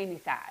 that kind of made me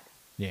sad.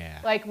 Yeah.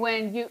 Like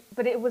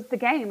but it was the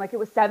game, like it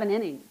was 7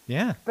 innings.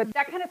 Yeah. But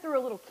that kind of threw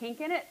a little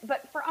kink in it.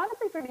 But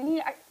honestly, for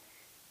me,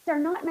 they're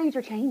not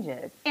major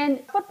changes.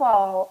 And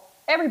football,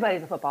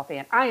 everybody's a football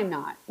fan. I am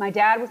not. My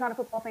dad was not a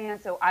football fan,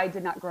 so I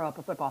did not grow up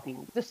a football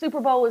fan. The Super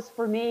Bowl is,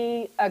 for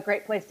me, a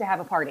great place to have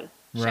a party.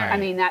 Right. I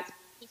mean, that's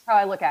just how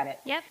I look at it.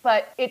 Yep.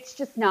 But it's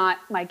just not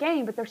my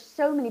game. But there's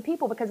so many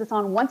people because it's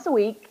on once a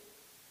week,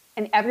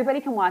 and everybody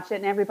can watch it,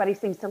 and everybody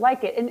seems to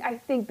like it. And I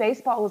think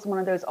baseball is one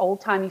of those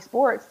old-timey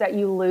sports that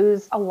you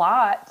lose a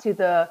lot to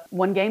the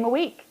one game a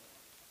week.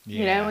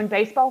 You know, and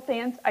baseball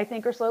fans, I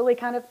think, are slowly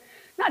kind of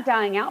not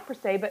dying out per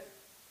se, but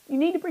you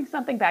need to bring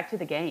something back to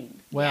the game.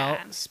 Well,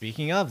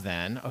 speaking of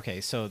then, okay,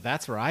 so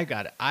that's where I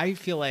got it. I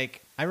feel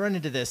like I run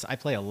into this. I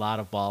play a lot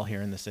of ball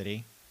here in the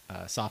city,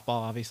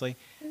 softball, obviously.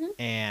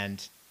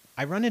 And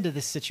I run into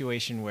this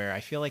situation where I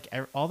feel like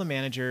all the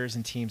managers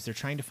and teams, they're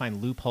trying to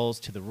find loopholes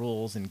to the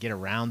rules and get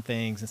around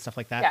things and stuff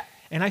like that. Yeah.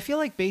 And I feel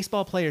like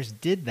baseball players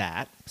did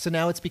that. So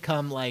now it's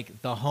become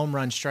like the home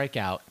run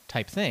strikeout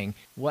type thing.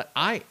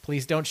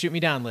 Please don't shoot me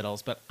down,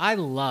 Littles, but I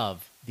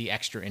love the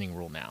extra inning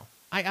rule now.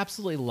 I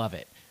absolutely love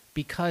it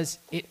because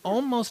it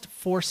almost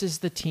forces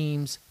the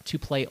teams to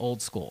play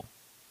old school.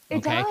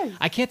 It does.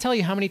 I can't tell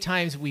you how many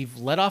times we've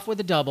led off with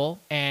a double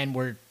and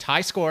we're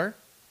tie score,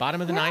 bottom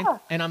of the ninth,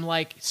 and I'm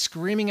like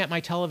screaming at my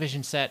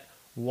television set,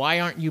 why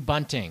aren't you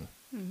bunting?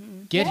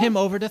 Get him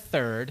over to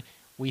third.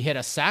 We hit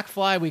a sac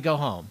fly, we go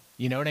home.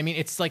 You know what I mean?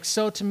 It's like,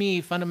 so to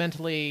me,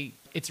 fundamentally,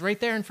 it's right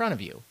there in front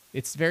of you.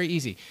 It's very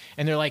easy.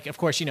 And they're like, of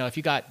course, you know, if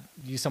you got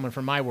someone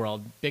from my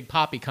world, Big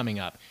Poppy coming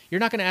up, you're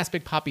not going to ask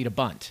Big Poppy to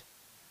bunt.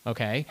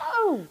 Okay.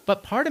 Oh.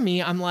 But part of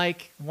me, I'm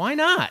like, why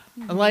not?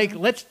 I'm like,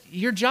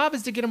 your job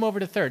is to get him over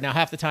to third. Now,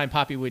 half the time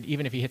Poppy would,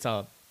 even if he hits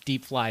a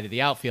deep fly to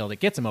the outfield,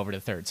 it gets him over to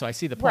third. So I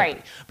see the point.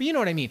 Right. But you know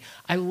what I mean?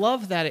 I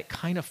love that it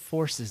kind of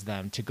forces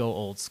them to go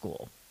old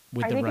school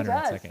with the runner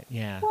at second.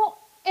 Yeah. Well,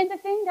 and the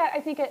thing that I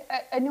think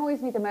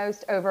annoys me the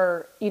most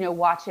over, you know,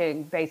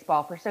 watching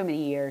baseball for so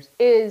many years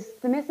is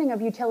the missing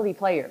of utility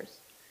players.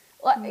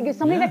 Like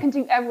somebody that can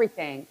do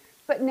everything.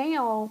 But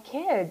now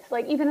kids,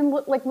 like even in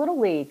like Little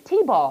League,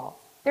 T-ball,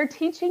 they're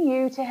teaching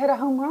you to hit a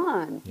home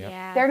run. Yep.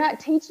 Yeah. They're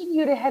not teaching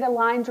you to hit a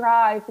line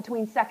drive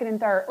between second and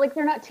third. Like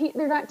they're not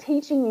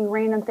teaching you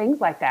random things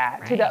like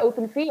that to the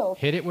open field.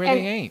 Hit it where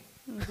they ain't.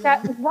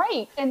 That's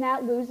right. And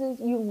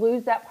you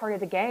lose that part of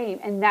the game.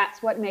 And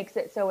that's what makes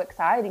it so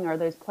exciting are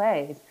those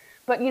plays.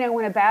 But, you know,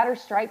 when a batter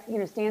strikes, you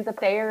know, stands up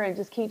there and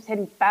just keeps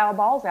hitting foul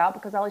balls out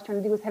because all he's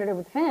trying to do is hit it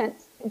over the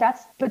fence.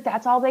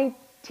 That's all they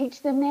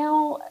teach them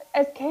now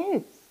as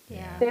kids.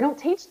 Yeah. They don't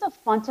teach the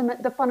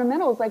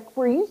fundamentals like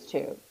we're used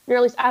to. Or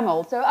at least I'm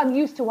old, so I'm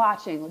used to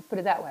watching. Let's put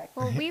it that way.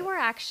 Well, we were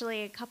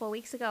actually a couple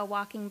weeks ago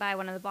walking by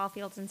one of the ball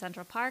fields in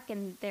Central Park,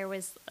 and there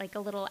was like a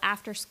little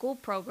after-school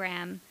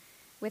program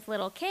with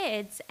little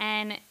kids,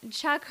 and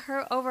Chuck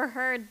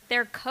overheard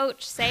their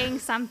coach saying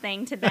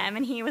something to them,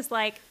 and he was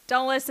like,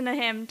 don't listen to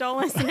him, don't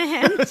listen to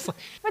him.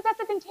 But that's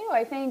the thing, too.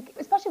 I think,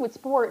 especially with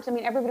sports, I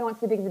mean, everybody wants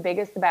to be the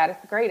biggest, the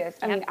baddest, the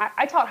greatest. I mean,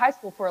 I taught high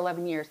school for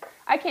 11 years.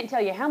 I can't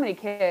tell you how many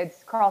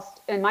kids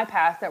crossed in my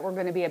past that were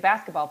going to be a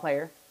basketball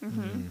player.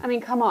 I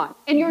mean, come on.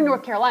 And you're in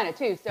North Carolina,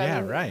 too. So I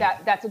mean,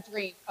 that's a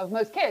dream of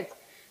most kids.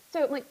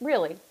 So, like,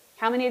 really,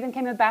 how many of them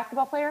came a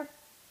basketball player?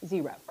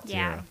 Zero.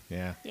 Yeah.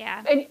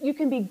 Yeah. And you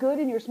can be good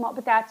in your small,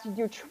 but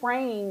you're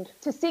trained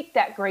to seek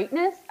that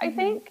greatness, I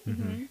think.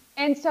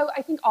 And so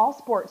I think all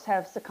sports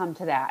have succumbed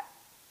to that.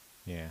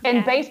 Yeah.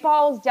 And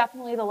baseball is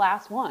definitely the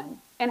last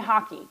one. And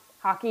hockey.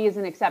 Hockey is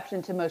an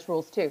exception to most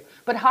rules too.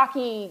 But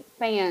hockey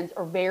fans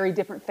are very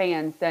different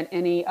fans than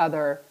any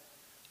other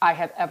I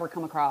have ever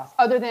come across,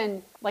 other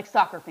than like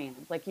soccer fans,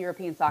 like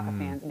European soccer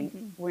fans. I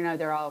mean, we know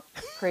they're all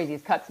crazy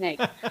as cut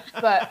snakes,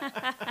 but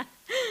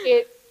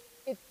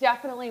it's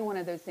definitely one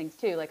of those things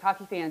too. Like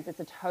hockey fans, it's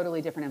a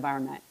totally different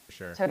environment.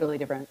 Sure. Totally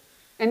different.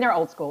 And they're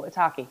old school. It's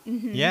hockey.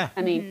 Yeah.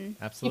 I mean,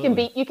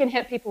 absolutely. you can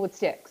hit people with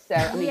sticks. So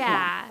I mean,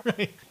 Yeah.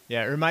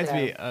 Yeah. It reminds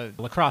me,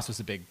 lacrosse was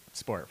a big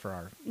sport for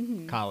our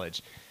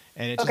college.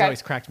 And it just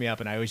always cracked me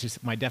up. And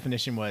my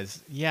definition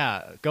was,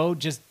 go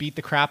just beat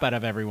the crap out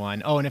of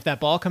everyone. Oh, and if that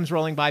ball comes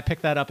rolling by,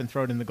 pick that up and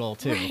throw it in the goal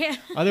too. Right.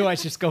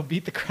 Otherwise, just go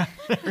beat the crap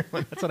out of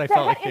everyone. That's what I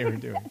felt like they were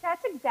doing.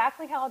 That's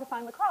exactly how I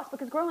define lacrosse.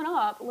 Because growing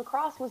up,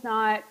 lacrosse was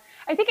not,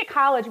 I think at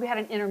college we had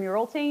an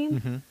intramural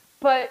team.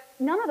 But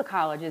none of the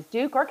colleges,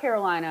 Duke or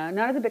Carolina,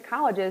 none of the big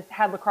colleges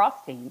had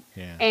lacrosse teams.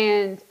 Yeah.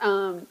 And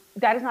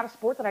that is not a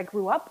sport that I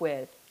grew up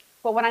with.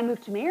 But when I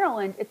moved to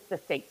Maryland, it's the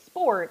state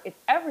sport. It's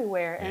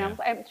everywhere. And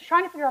I'm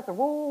trying to figure out the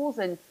rules,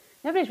 and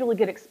nobody's really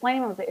good at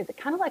explaining. I was like, is it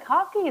kind of like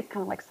hockey? It's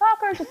kind of like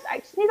soccer. I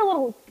just need a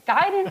little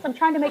guidance. I'm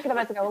trying to make it up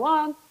as I go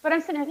along. But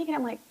I'm sitting there thinking,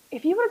 I'm like,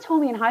 if you would have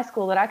told me in high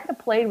school that I could have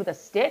played with a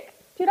stick,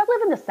 dude, I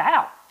live in the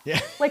South. Yeah.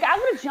 Like, I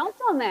would have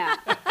jumped on that.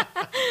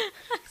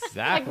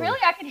 Exactly. Like, really?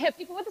 I could hit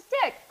people with a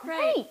stick.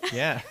 Great.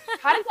 Yeah.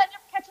 How did that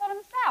never catch on in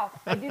the South?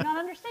 I do not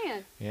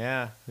understand.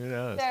 Yeah, who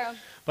knows? So,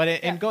 but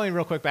and going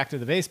real quick back to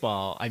the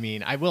baseball, I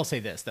mean, I will say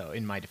this, though,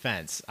 in my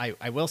defense.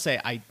 I will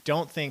say I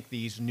don't think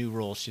these new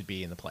rules should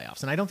be in the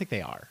playoffs, and I don't think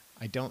they are.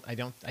 I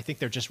think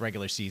they're just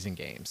regular season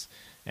games,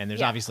 and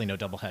there's obviously no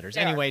doubleheaders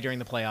anyway during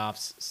the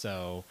playoffs,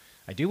 so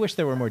I do wish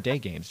there were more day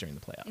games during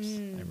the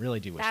playoffs. I really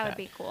do wish that. That would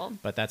be cool.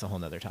 But that's a whole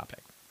nother topic.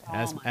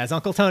 As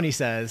Uncle Tony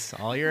says,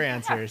 all your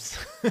answers.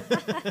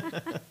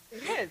 It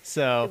is.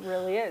 So, it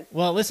really is.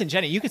 Well, listen,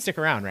 Jenny, you could stick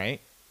around,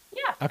 right?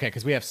 Yeah. Okay,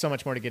 because we have so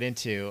much more to get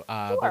into.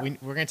 Sure. But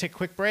we're going to take a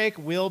quick break.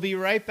 We'll be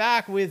right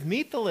back with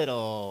Meet the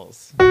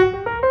Littles.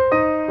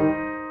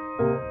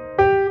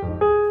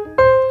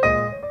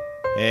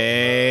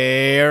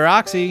 Hey,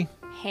 Roxy.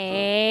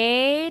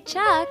 Hey,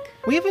 Chuck.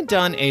 We haven't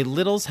done a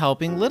Littles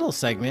Helping Little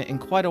segment in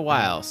quite a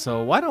while,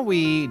 so why don't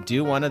we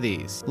do one of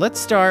these? Let's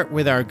start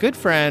with our good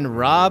friend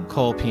Rob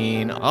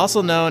Colpine,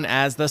 also known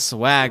as the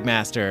Swag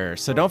Master.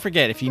 So don't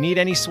forget, if you need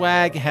any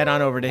swag, head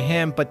on over to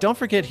him. But don't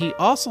forget, he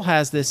also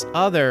has this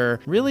other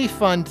really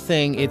fun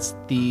thing. It's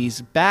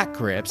these back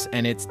grips,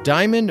 and it's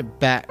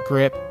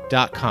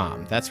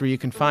diamondbackgrip.com. That's where you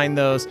can find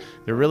those.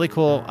 They're really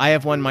cool. I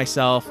have one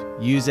myself.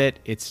 Use it.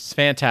 It's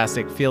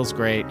fantastic. Feels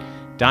great.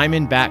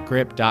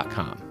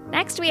 diamondbackgrip.com.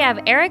 Next, we have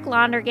Eric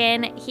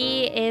Londergan.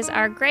 He is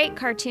our great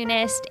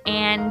cartoonist,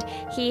 and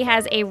he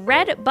has a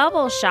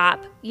Redbubble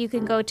shop. You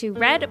can go to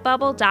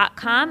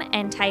redbubble.com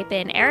and type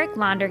in Eric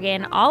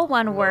Londergan, all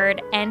one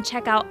word, and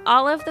check out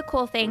all of the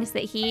cool things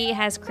that he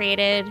has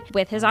created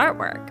with his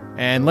artwork.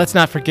 And let's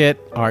not forget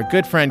our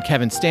good friend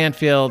Kevin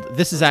Stanfield.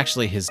 This is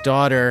actually his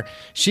daughter.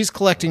 She's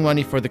collecting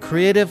money for the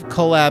Creative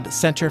Collab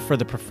Center for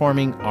the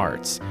Performing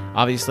Arts.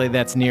 Obviously,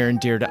 that's near and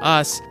dear to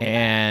us,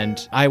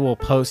 and I will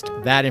post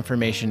that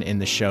information in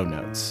the show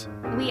notes.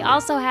 We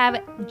also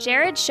have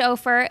Jared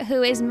Schofer,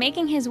 who is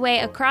making his way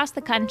across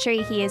the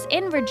country. He is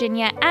in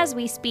Virginia as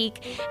we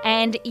speak,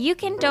 and you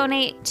can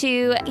donate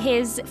to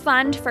his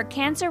fund for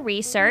cancer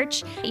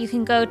research. You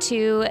can go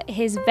to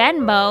his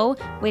Venmo,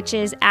 which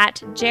is at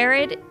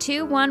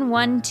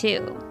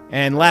Jared2112.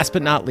 And last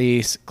but not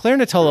least, Claire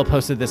Natolo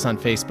posted this on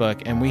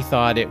Facebook, and we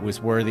thought it was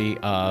worthy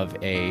of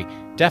a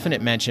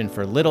definite mention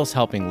for Littles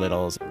Helping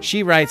Littles.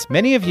 She writes,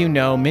 many of you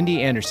know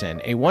Mindy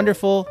Anderson, a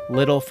wonderful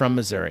little from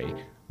Missouri.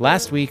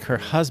 Last week, her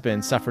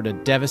husband suffered a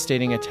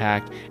devastating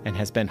attack and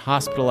has been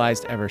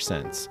hospitalized ever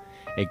since.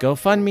 A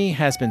GoFundMe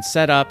has been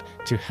set up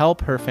to help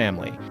her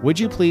family. Would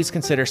you please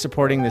consider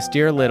supporting this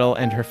dear little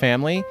and her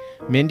family?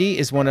 Mindy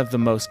is one of the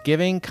most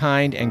giving,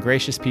 kind, and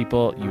gracious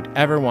people you'd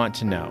ever want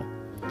to know.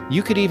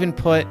 You could even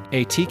put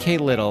a TK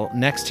Little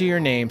next to your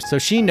name so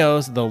she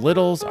knows the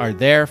Littles are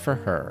there for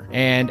her.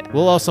 And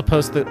we'll also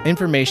post the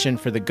information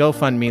for the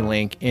GoFundMe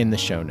link in the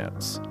show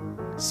notes.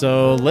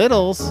 So,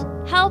 Littles.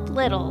 Help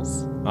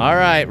Littles. All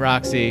right,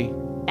 Roxy.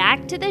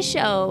 Back to the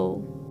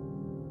show.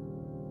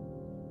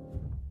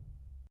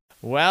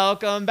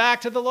 Welcome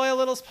back to the Loyal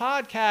Littles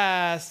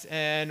podcast.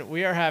 And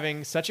we are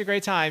having such a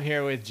great time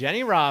here with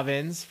Jenny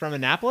Robbins from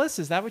Annapolis.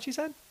 Is that what you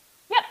said?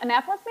 Yep,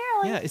 Annapolis,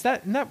 Maryland. Yeah,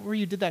 isn't that where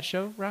you did that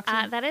show, Roxy?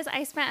 That is,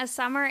 I spent a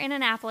summer in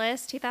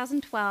Annapolis,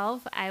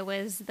 2012. I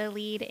was the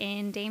lead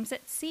in Dames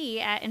at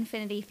Sea at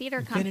Infinity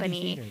Theater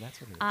Company. Theater,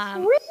 that's what it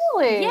is.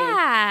 Really?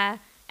 Yeah.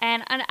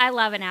 And I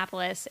love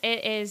Annapolis.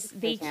 It is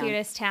the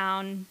cutest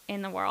town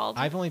in the world.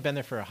 I've only been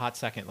there for a hot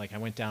second. Like, I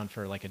went down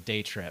for like a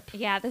day trip.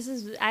 Yeah,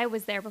 I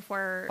was there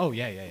before. Oh,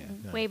 yeah.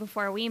 No. Way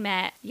before we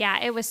met. Yeah,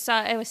 it was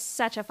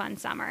such a fun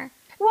summer.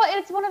 Well,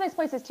 it's one of those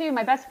places too.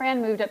 My best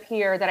friend moved up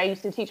here that I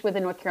used to teach with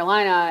in North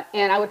Carolina,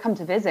 and I would come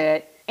to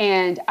visit,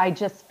 and I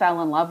just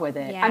fell in love with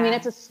it. Yeah. I mean,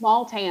 it's a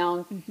small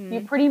town. Mm-hmm. You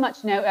pretty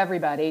much know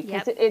everybody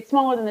because it's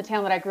smaller than the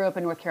town that I grew up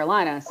in, North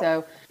Carolina.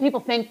 So people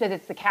think that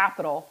it's the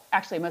capital.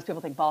 Actually, most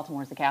people think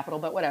Baltimore is the capital,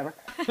 but whatever.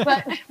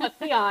 But let's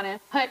be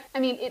honest. But I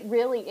mean, it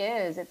really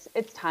is.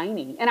 It's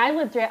tiny. And I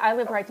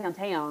live right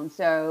downtown.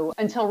 So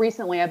until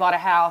recently, I bought a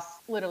house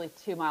literally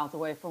 2 miles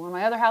away from where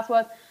my other house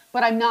was.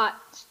 But I'm not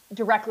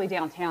directly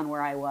downtown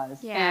where I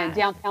was. Yeah. And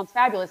downtown's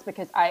fabulous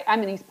because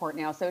I'm in Eastport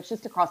now, so it's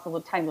just across the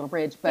tiny little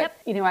bridge. But,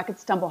 I could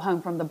stumble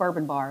home from the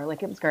bourbon bar.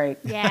 Like, it was great.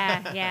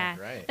 Yeah.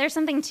 Right. There's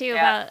something, too,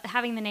 about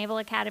having the Naval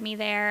Academy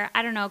there.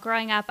 I don't know.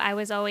 Growing up, I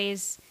was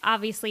always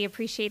obviously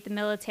appreciate the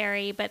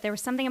military, but there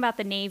was something about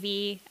the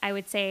Navy. I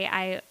would say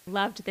I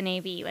loved the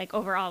Navy, like,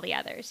 over all the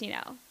others,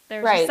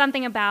 There was just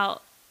something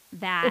about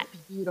that.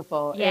 It's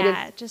beautiful.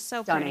 Yeah, it is just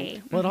so stunning.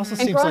 pretty. Well, it also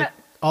seems like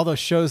all those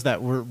shows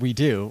that we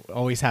do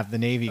always have the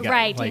Navy guy,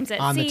 right, like Dames at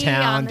on Sea, the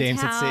town, on the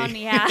Dames town, at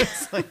Sea. Yeah.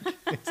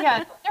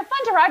 Yeah, they're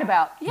fun to write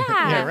about. Yeah.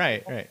 Yeah,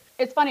 right.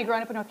 It's funny,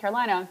 growing up in North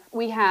Carolina,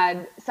 we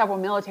had several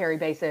military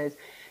bases.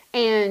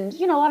 And,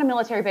 a lot of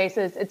military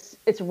bases,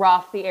 it's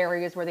rough, the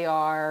areas where they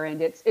are,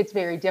 and it's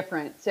very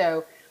different.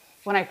 So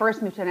when I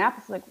first moved to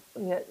Annapolis,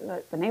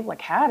 the Naval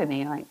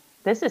Academy, like,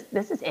 this is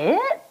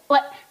it?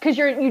 Because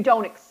you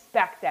don't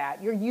expect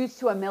that. You're used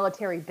to a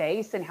military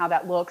base and how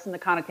that looks and the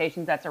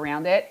connotations that's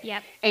around it.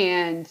 Yep.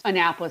 And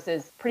Annapolis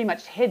is pretty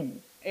much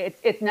hidden.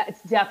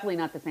 It's definitely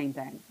not the same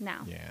thing. No.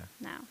 Yeah.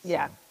 No.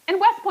 Yeah. And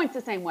West Point's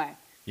the same way.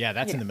 Yeah,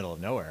 that's in the middle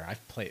of nowhere.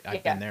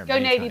 I've been there Go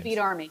many Navy, times. beat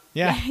Army.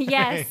 Yeah.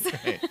 Yes.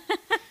 Right.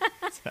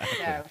 Exactly.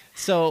 So.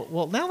 So,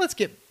 well, now let's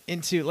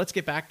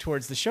get back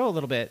towards the show a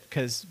little bit,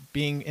 because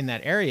being in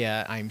that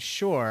area, I'm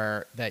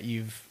sure that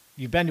you've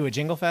been to a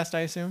Jingle Fest,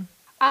 I assume?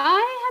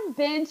 I have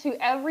been to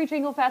every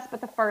Jingle Fest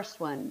but the first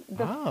one.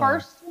 The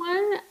first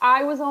one,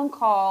 I was on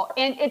call,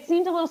 and it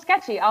seemed a little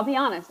sketchy, I'll be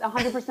honest,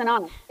 100%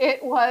 honest.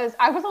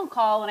 I was on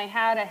call, and I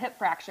had a hip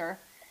fracture,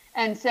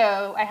 and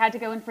so I had to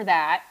go in for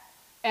that,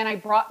 and I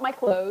brought my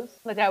clothes,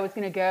 like I was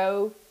going to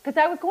go, because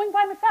I was going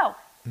by myself,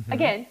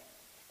 again.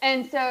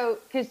 And so,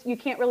 because you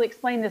can't really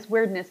explain this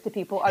weirdness to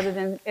people other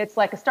than it's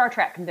like a Star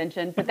Trek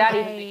convention, but that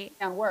even makes it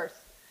sound worse.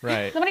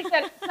 Right. Somebody,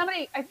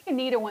 I think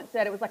Anita once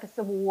said it was like a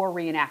Civil War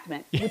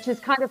reenactment, which is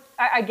kind of,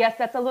 I guess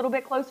that's a little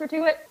bit closer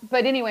to it.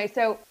 But anyway,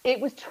 so it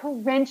was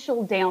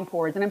torrential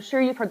downpours. And I'm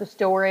sure you've heard the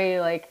story,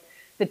 like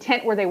the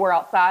tent where they were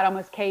outside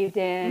almost caved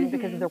in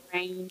because of the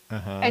rain.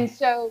 And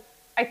so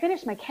I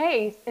finished my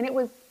case and it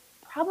was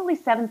probably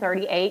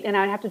 7:38 and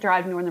I'd have to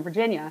drive to Northern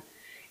Virginia.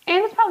 And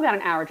it was probably about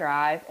an hour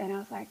drive. And I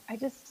was like, I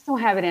just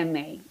don't have it in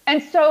me.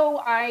 And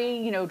so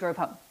I, drove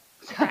home.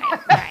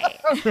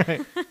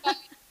 Right.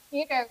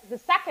 The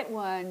second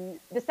one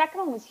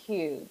was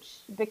huge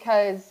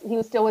because he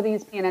was still with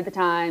ESPN at the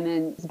time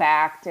and was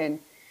backed and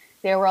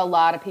there were a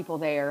lot of people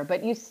there,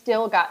 but you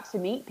still got to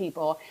meet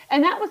people.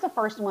 And that was the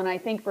first one, I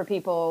think, for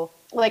people.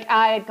 Like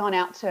I had gone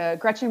out to,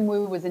 Gretchen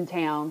Wu was in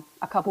town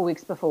a couple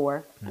weeks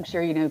before. I'm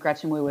sure you know who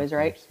Gretchen Wu is,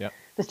 right? Yep.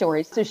 The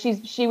stories. So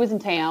she was in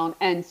town.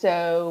 And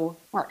so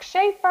Mark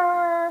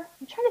Schaefer,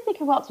 I'm trying to think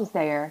who else was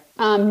there.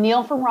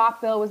 Neil from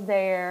Rockville was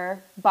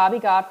there. Bobby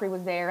Godfrey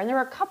was there. And there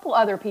were a couple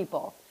other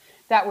people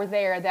that were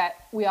there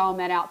that we all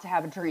met out to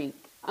have a drink.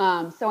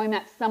 So I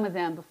met some of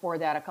them before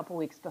that, a couple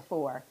weeks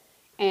before.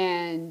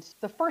 And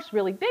the first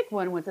really big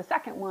one was the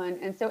second one.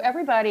 And so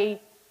everybody,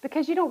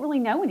 because you don't really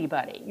know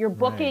anybody, you're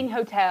booking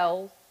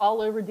hotels all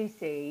over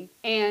DC.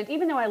 And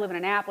even though I live in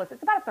Annapolis,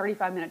 it's about a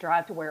 35-minute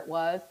drive to where it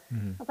was.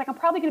 I was like, I'm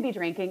probably going to be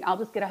drinking. I'll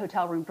just get a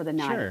hotel room for the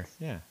night. Sure,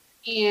 yeah.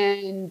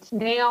 And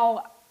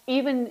now,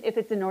 even if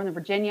it's in Northern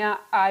Virginia,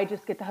 I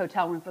just get the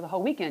hotel room for the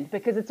whole weekend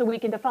because it's a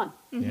weekend of fun.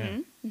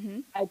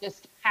 I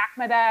just pack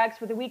my bags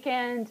for the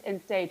weekend and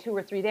stay 2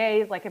 or 3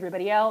 days like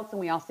everybody else, and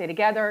we all stay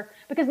together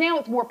because now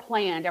it's more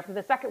planned. After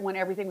the second one,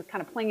 everything was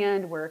kind of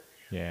planned. We're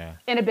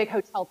in a big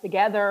hotel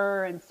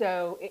together, and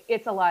so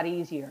it's a lot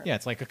easier. Yeah,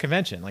 it's like a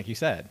convention, like you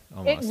said,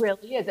 almost. It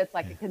really is. It's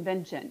like a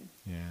convention.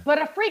 Yeah.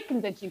 But a freak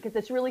convention because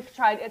it's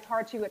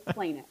hard to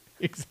explain it.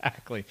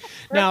 Exactly.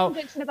 A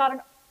convention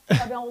about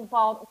an old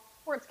bald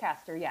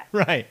sportscaster, yes.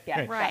 Right.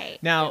 Yes. Right.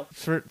 Now,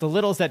 for the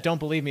littles that don't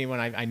believe me when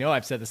I know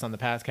I've said this on the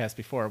podcast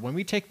before, when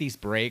we take these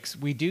breaks,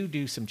 we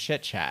do some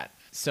chit chat.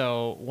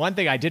 So one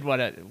thing I did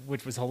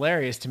which was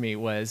hilarious to me,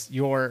 was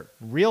your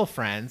real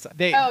friends.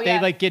 They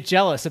like get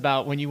jealous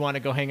about when you want to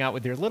go hang out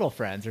with your little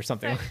friends or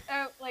something.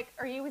 Like,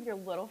 are you with your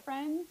little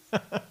friends?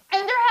 And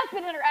there has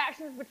been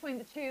interactions between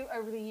the two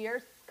over the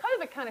years.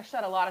 COVID kind of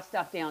shut a lot of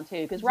stuff down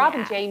too, because Rob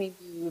and Jamie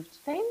moved.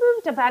 They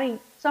moved about a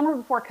summer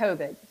before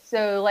COVID.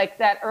 So like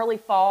that early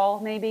fall,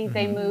 maybe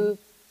they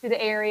moved to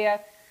the area.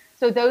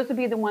 So those would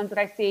be the ones that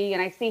I see.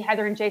 And I see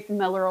Heather and Jason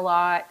Miller a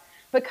lot.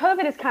 But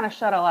COVID has kind of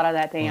shut a lot of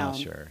that down. Well,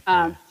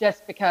 sure.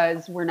 Just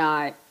because we're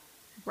not,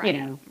 Right.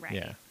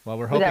 Yeah. Well,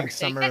 we're hoping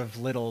Summer of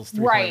Littles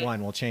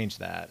 3.1 will change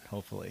that,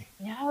 hopefully.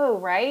 No,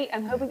 right?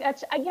 I'm hoping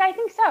that's, I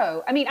think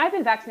so. I mean, I've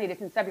been vaccinated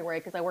since February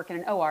because I work in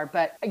an OR,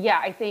 but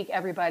I think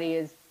everybody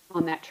is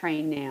on that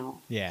train now.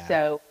 Yeah.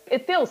 So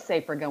it feels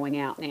safer going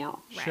out now.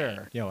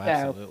 Sure.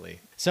 Absolutely.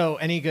 So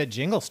any good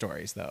jingle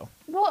stories, though?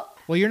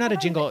 Well, you're not a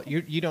jingle.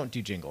 You don't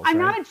do jingles, I'm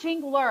right? not a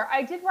jingler.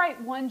 I did write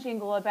one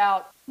jingle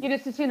about,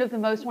 it's the tune of The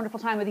Most Wonderful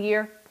Time of the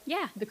Year.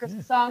 Yeah. The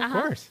Christmas song. Of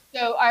course.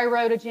 So I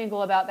wrote a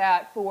jingle about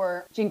that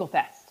for Jingle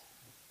Fest.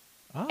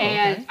 Oh,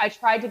 and I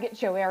tried to get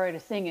Joe Arrow to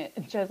sing it.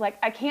 And Joe's like,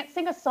 I can't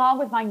sing a song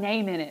with my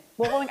name in it.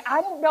 Well, I'm like,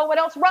 I don't know what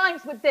else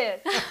rhymes with this.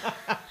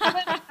 That's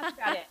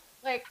about it.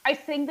 Like, I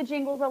sing the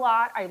jingles a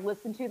lot. I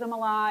listen to them a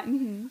lot.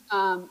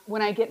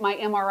 When I get my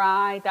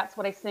MRI, that's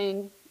what I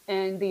sing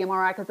in the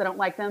MRI because I don't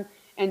like them.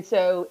 And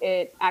so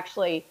it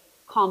actually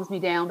calms me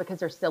down because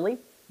they're silly.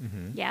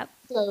 Yep.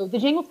 So the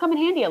jingles come in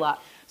handy a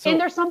lot. So, and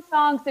there's some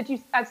songs that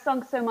I've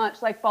sung so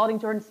much, like Balding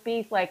Jordan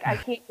Spieth, like I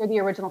can't hear the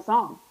original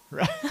song.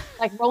 Right.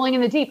 Like Rolling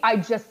in the Deep, I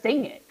just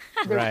sing it.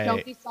 There's so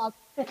many songs.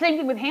 The same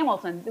thing with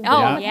Hamilton.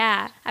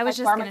 I was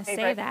just going to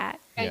say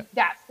that. And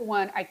that's the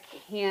one I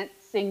can't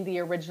sing the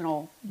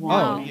original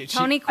one. Oh,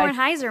 Tony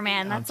Kornheiser,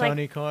 man. That's like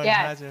Tony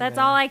Kornheiser. That's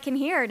all I can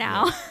hear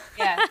now.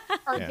 Yeah.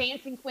 Or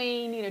Dancing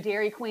Queen,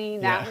 Dairy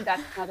Queen, that one,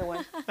 that's another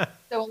one.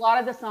 So a lot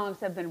of the songs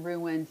have been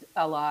ruined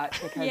a lot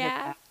because of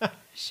that.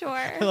 Sure.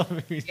 I love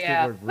when you use the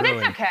word But it's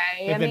ruined.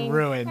 okay. They've been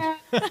ruined.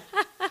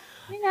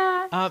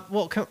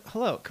 Well,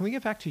 hello. Can we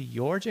get back to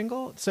your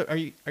jingle? So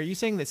are you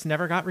saying that's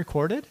never got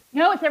recorded?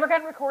 No, it's never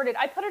gotten recorded.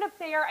 I put it up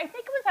there. I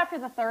think it was after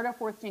the third or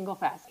fourth Jingle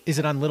Fest. Is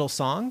it on Little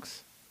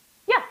Songs?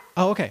 Yeah.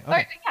 Oh, okay.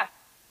 Yeah.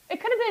 It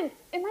could have been.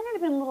 It might not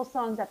have been Little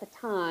Songs at the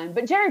time,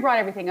 but Jerry brought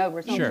everything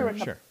over. So Sure, I'm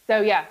sure. sure.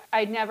 So yeah,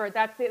 I'd never.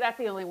 That's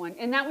the only one,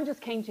 and that one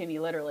just came to me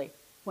literally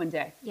one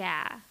day.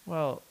 Yeah.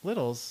 Well,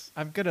 Littles,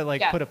 I'm gonna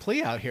put a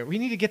plea out here. We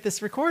need to get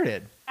this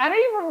recorded. I don't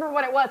even remember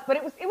what it was, but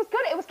it was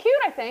good. It was cute.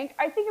 I think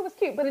it was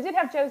cute, but it did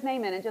have Joe's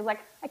name in it. Joe's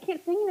like, I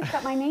can't sing it. It's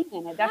got my name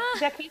in it. That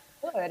can't be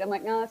good. I'm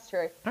like, no, that's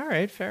true. All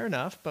right, fair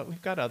enough. But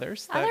we've got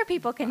others. Other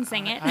people can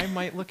sing it. I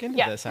might look into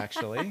this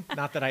actually.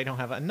 Not that I don't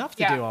have enough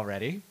to do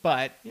already,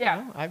 but you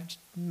know, I've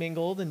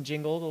mingled and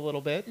jingled a little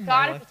bit.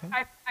 God,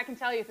 I can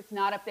tell you if it's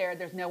not up there,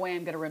 there's no way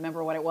I'm going to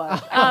remember what it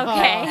was. Okay.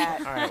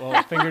 All right.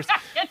 Well,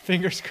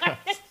 fingers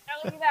crossed.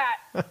 Tell you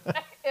that.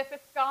 If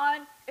it's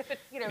gone, if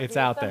it's it's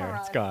out there.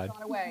 It's gone. It's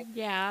gone away.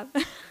 Yeah.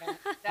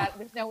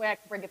 There's no way I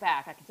can bring it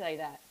back. I can tell you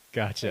that.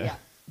 Gotcha.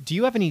 Do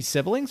you have any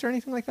siblings or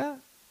anything like that?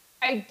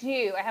 I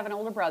do. I have an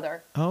older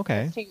brother. Oh,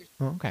 okay. He's 2 years.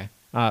 Oh, okay.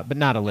 But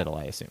not a little,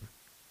 I assume.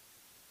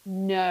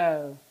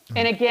 No.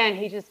 And again,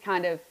 he just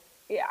kind of,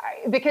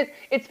 because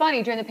it's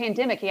funny, during the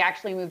pandemic, he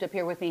actually moved up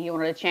here with me. He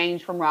wanted to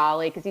change from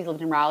Raleigh because he's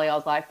lived in Raleigh all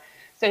his life.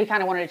 So he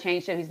kind of wanted to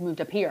change. So he's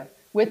moved up here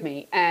with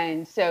me.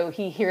 And so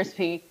he hears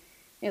me.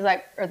 He's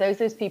like, are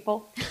those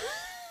people?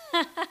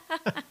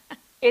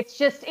 It's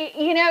just,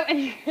 and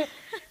I'm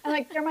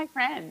like, they're my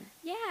friends.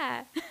 Yeah.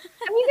 I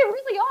mean, they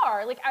really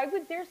are. Like,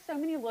 there's so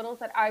many littles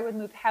that I would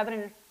move heaven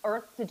and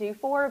earth to do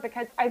for,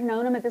 because I've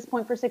known them at this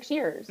point for 6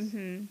 years.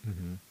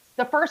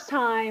 The first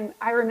time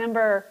I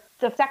remember,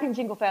 the second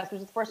Jingle Fest, which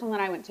is the first one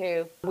that I went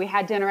to, we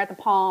had dinner at the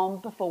Palm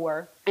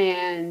before,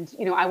 and,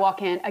 I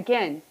walk in.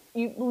 Again,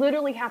 you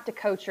literally have to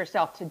coach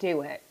yourself to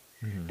do it,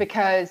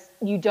 because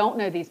you don't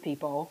know these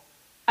people.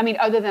 I mean,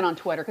 other than on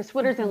Twitter, because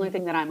Twitter's the only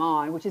thing that I'm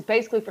on, which is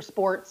basically for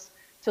sports,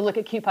 to look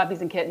at cute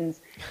puppies and kittens.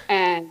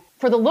 And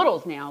for the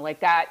littles now, like,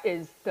 that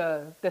is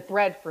the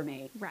thread for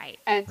me. Right.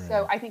 And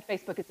so I think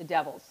Facebook is the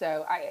devil.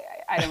 So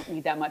I don't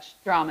need that much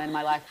drama in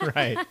my life.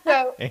 Right.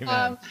 So,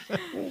 Amen.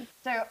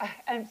 So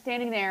I'm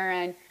standing there,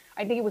 and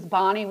I think it was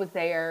Bonnie was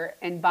there,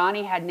 and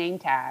Bonnie had name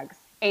tags.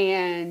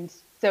 And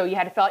so you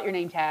had to fill out your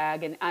name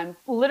tag, and I'm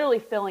literally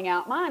filling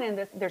out mine.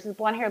 And there's this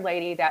blonde-haired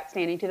lady that's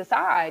standing to the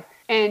side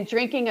and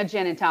drinking a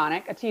gin and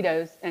tonic, a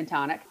Tito's and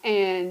tonic,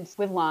 and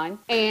with lime.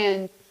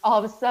 And all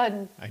of a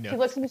sudden, she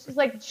looks at me, she's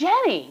like,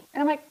 Jenny.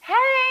 And I'm like, hey,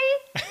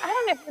 I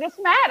don't know who this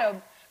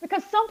madam,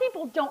 because some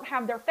people don't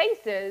have their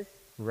faces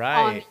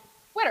on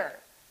Twitter.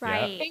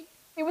 Right.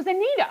 It was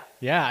Anita.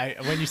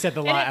 Yeah, when you said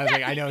the line, I was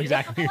like, I know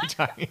exactly what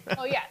you're talking about.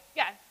 Oh, yeah,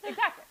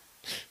 exactly.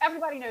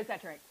 Everybody knows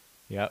that drink.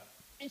 Yep.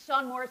 And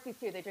Sean Morrissey,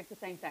 too. They drink the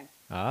same thing.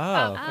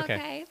 Oh,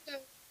 Okay. So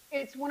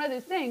it's one of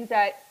those things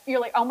that you're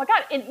like, oh, my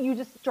God. And you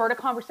just start a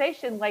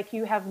conversation like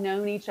you have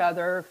known each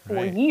other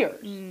for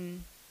years.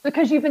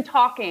 Because you've been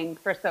talking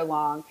for so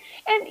long.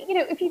 And,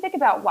 if you think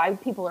about why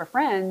people are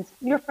friends,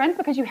 you're friends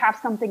because you have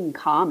something in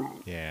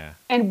common. Yeah.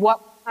 And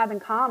what we have in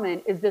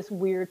common is this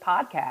weird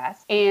podcast.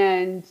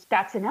 And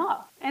that's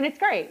enough. And it's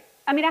great.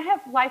 I mean, I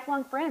have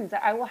lifelong friends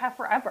that I will have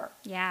forever.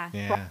 Yeah.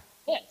 Yeah.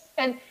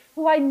 And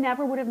who I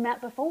never would have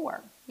met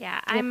before. Yeah,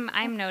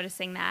 I'm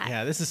noticing that.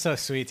 Yeah, this is so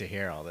sweet to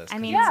hear all this. I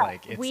mean,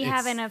 we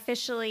haven't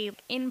officially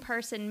in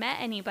person met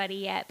anybody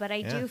yet, but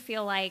I do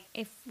feel like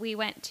if we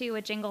went to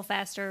a Jingle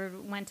Fest or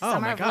went to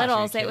Summer of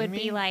Littles, it would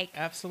be like,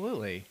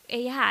 absolutely.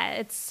 Yeah,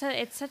 it's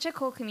such a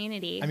cool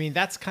community. I mean,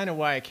 that's kind of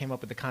why I came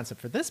up with the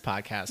concept for this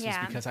podcast, was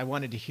because I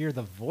wanted to hear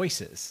the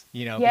voices,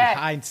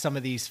 behind some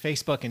of these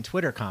Facebook and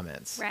Twitter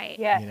comments, right?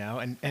 Yeah,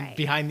 and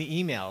behind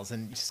the emails,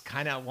 and just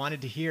kind of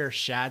wanted to hear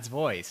Shad's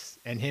voice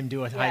and him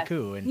do a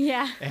haiku,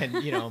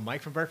 and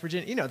Mike from Burke,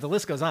 Virginia. The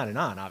list goes on,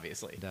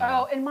 obviously.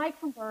 And Mike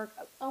from Burke,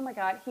 oh my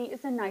God, he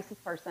is the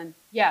nicest person.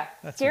 Yeah,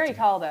 that's scary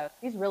tall though.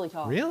 He's really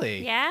tall.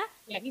 Really? Yeah.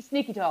 Yeah, he's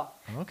sneaky tall.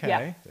 Okay.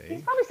 Yeah.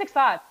 He's probably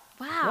 6'5".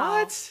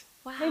 Wow. What?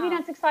 Wow. Maybe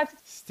not 6'5".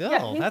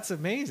 Still, that's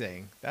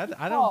amazing.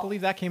 I don't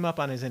believe that came up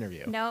on his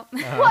interview. Nope.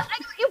 Well,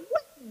 it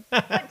wouldn't.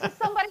 But to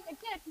somebody,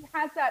 again, who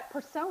has that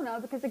persona,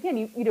 because again,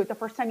 you the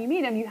first time you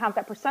meet him, you have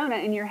that persona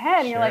in your head,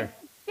 and you're like,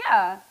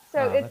 yeah.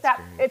 So it's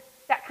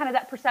that kind of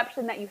that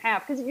perception that you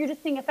have, because you're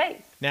just seeing a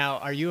face. Now,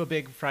 are you a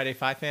big Friday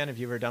 5 fan? Have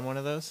you ever done one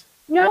of those?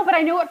 No, but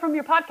I know it from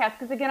your podcast,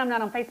 because again, I'm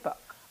not on Facebook.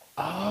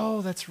 Oh,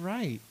 that's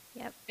right.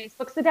 Yep.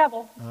 Facebook's the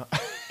devil.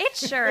 It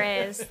sure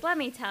is. Let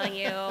me tell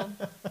you.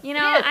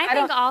 I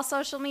think all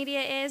social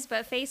media is,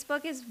 but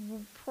Facebook is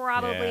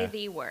probably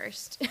the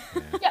worst.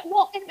 Yeah,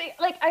 well,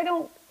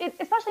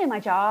 especially in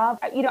my job,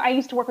 I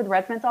used to work with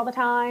residents all the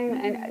time,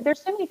 and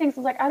there's so many things.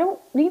 It's like, I don't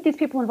need these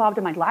people involved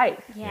in my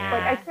life. Yeah.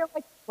 Like, I feel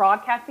like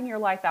broadcasting your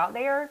life out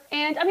there.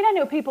 And I mean, I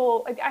know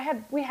people,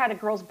 we had a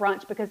girls'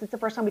 brunch because it's the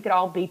first time we could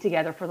all be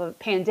together for the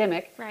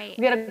pandemic. Right.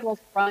 We had a girls'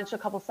 brunch a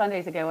couple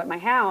Sundays ago at my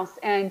house,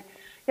 and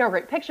there were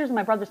great pictures, and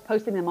my brother's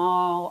posting them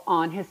all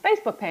on his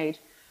Facebook page.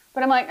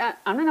 But I'm like,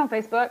 I'm not on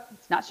Facebook.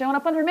 It's not showing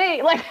up under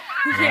me. Like,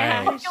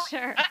 yeah,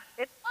 sure.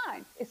 It's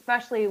fine.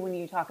 Especially when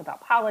you talk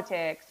about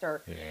politics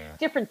or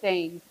different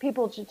things.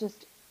 People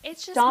just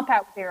stomp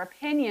out their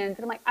opinions.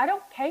 And I'm like, I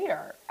don't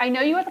care. I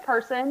know you as a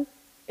person.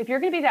 If you're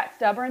going to be that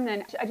stubborn,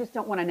 then I just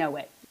don't want to know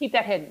it. Keep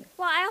that hidden.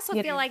 Well, I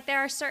also feel like there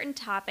are certain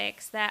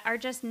topics that are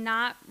just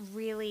not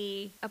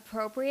really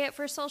appropriate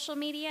for social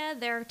media.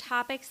 There are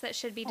topics that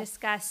should be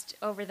discussed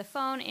over the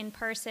phone, in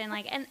person,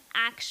 like an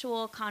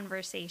actual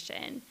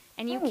conversation.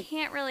 And you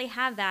can't really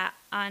have that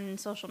on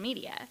social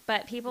media.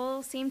 But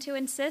people seem to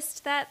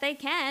insist that they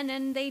can,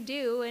 and they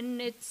do,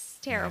 and it's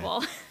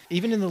terrible. Yeah.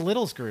 Even in the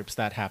littles groups,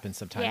 that happens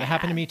sometimes. That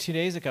happened to me 2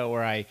 days ago,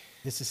 where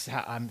this is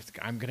how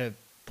I'm going to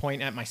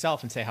point at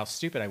myself and say how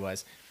stupid I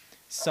was.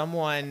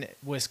 Someone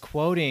was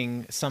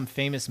quoting some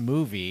famous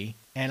movie,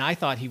 and I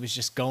thought he was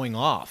just going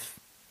off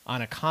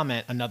on a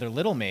comment another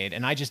little made,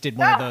 and I just did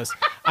one of those.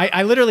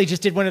 I literally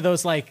just did one of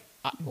those, like,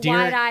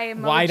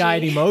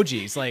 wide-eyed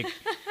emojis. Like,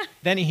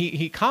 then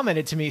he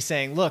commented to me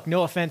saying, look,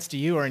 no offense to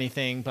you or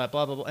anything, but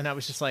blah, blah, blah. And I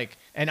was just like,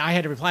 And I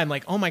had to reply. I'm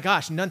like, oh my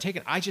gosh, none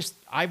taken.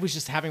 I was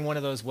just having one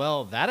of those,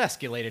 well, that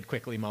escalated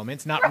quickly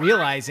moments, not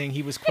realizing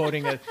he was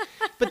quoting a.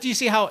 But do you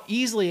see how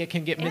easily it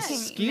can get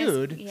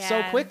misskewed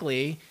so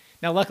quickly?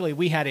 Now, luckily,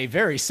 we had a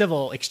very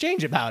civil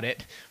exchange about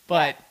it,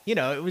 but, you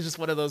know, it was just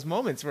one of those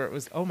moments where it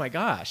was, oh my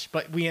gosh.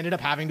 But we ended up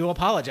having to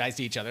apologize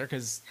to each other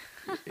because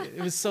it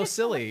was so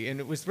silly and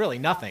it was really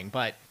nothing,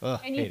 but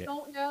and you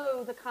don't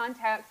know the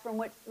context from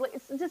which,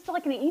 it's just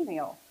like an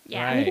email.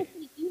 Yeah. Right. You can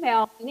see an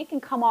email and it can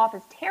come off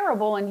as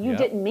terrible and you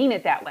didn't mean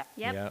it that way.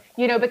 Yep.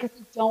 You know, because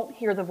you don't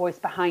hear the voice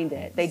behind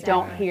it. They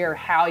don't hear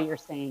how you're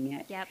saying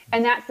it. Yep.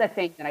 And that's the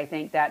thing that I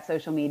think that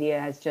social media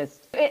has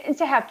just, and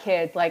to have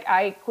kids, like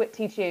I quit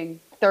teaching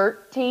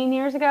 13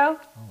 years ago.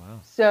 Oh, wow.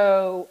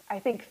 So I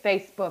think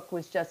Facebook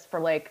was just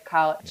for like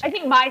college. I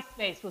think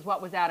MySpace was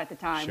what was out at the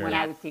time when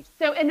I was teaching.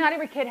 So, and not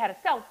every kid had a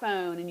cell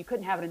phone and you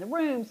couldn't have it in the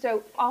room.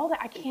 So all that,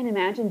 I can't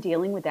imagine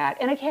dealing with that.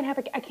 And I can't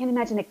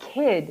imagine a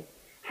kid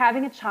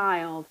having a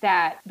child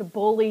that the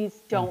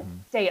bullies don't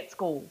stay at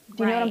school.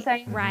 Do you know what I'm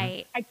saying?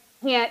 Right. I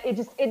can't,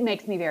 it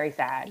makes me very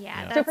sad.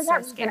 Yeah. So for that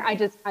reason, I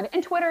just,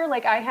 and Twitter,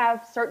 like I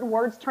have certain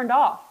words turned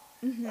off.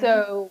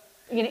 So,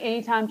 you know,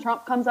 anytime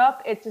Trump comes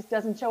up, it just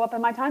doesn't show up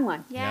in my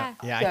timeline. Yeah,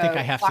 So, I think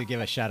I have to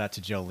give a shout out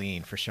to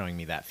Jolene for showing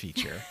me that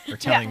feature or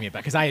telling me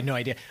about, because I had no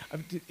idea.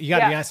 You got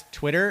to be honest,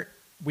 Twitter,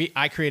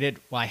 I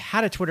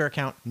had a Twitter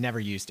account, never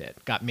used it,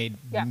 got made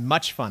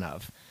much fun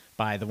of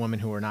by the woman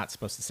who we're not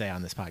supposed to say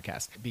on this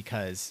podcast,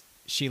 because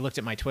she looked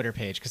at my Twitter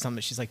page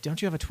because she's like,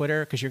 don't you have a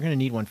Twitter? Because you're going to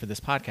need one for this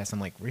podcast.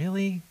 I'm like,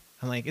 really?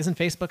 I'm like, isn't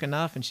Facebook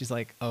enough? And she's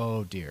like,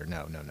 oh dear,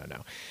 no.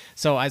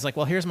 So I was like,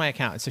 well, here's my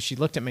account. And so she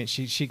looked at me,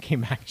 she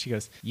came back and she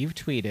goes, you've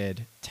tweeted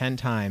 10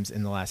 times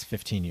in the last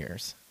 15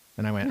 years.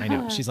 And I went, I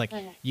know. She's like,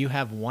 you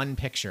have one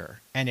picture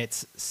and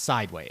it's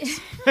sideways.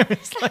 I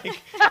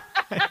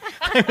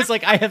was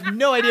like, I have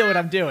no idea what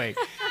I'm doing.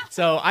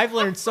 So I've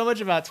learned so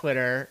much about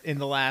Twitter in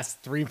the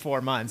last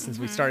 3-4 months since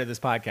we started this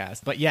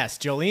podcast. But yes,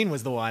 Jolene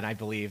was the one, I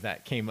believe,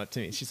 that came up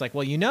to me. She's like,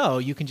 well,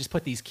 you can just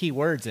put these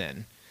keywords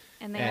in.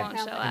 And they won't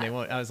show up. And they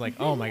won't. I was like,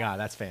 oh my God,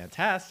 that's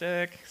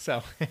fantastic.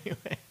 So anyway.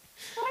 But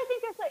I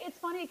think it's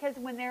funny because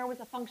when there was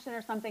a function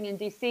or something in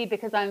DC,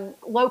 because I'm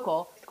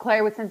local,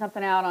 Claire would send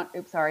something out on,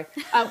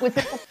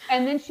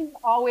 and then she would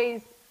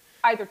always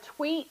either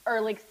tweet or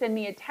like send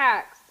me a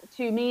text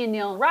to me and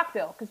Neil in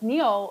Rockville, because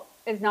Neil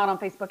is not on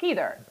Facebook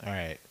either. All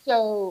right.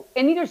 So,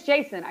 and neither's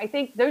Jason. I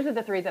think those are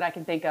the three that I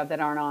can think of that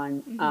aren't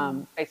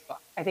on Facebook.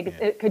 I think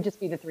it could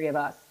just be the three of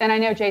us. And I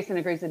know Jason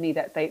agrees with me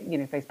that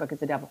Facebook is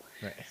the devil.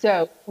 Right.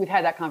 So we've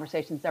had that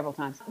conversation several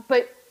times.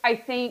 But I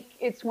think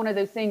it's one of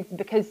those things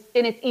and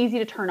it's easy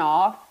to turn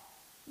off.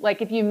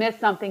 Like if you miss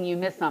something, you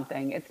miss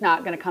something. It's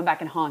not going to come back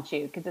and haunt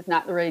you because it's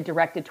not really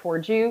directed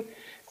towards you.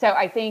 So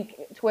I think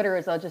Twitter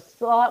is just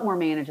a lot more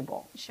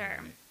manageable. Sure.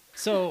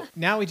 So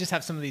now we just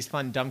have some of these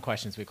fun, dumb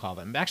questions, we call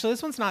them. Actually,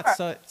 this one's not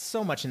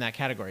so much in that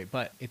category,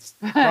 but it's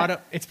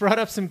brought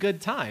up some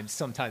good times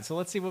sometimes. So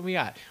let's see what we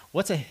got.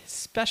 What's a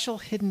special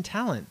hidden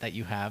talent that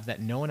you have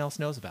that no one else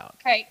knows about?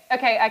 Okay,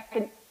 I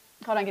can,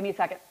 hold on, give me a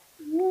second.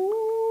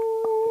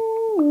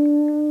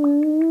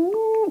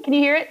 Can you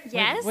hear it?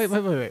 Yes. Wait.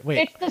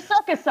 It's the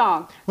circus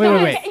song.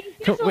 Wait.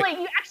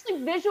 You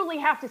actually visually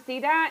have to see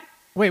that.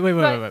 Wait.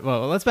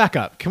 Well, let's back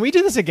up. Can we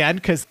do this again?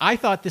 Because I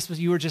thought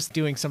you were just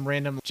doing some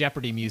random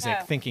Jeopardy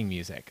music, thinking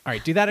music. All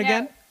right, do that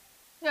again.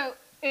 So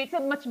it's a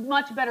much,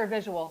 much better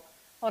visual.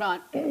 Hold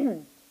on.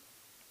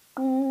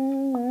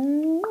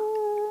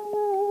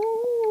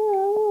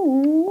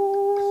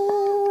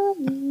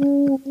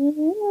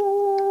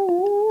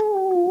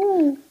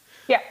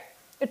 Yeah,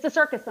 it's a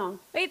circus song.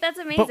 Wait, that's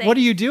amazing. But what are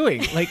you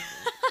doing? Like,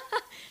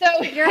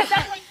 so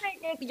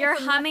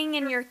you're humming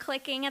and you're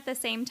clicking at the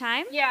same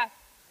time? Yeah.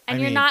 And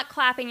you're not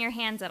clapping your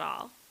hands at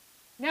all.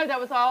 No, that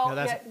was all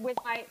with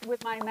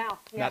my mouth.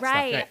 Yeah.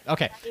 Right.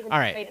 Okay. All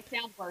right. Made it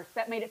sound worse.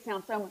 That made it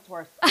sound so much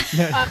worse.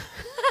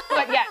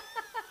 But yeah.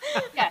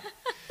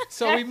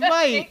 So we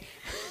might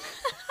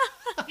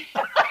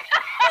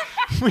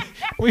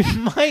we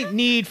might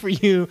need for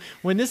you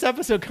when this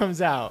episode comes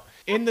out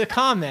in the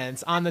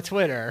comments on the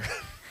Twitter.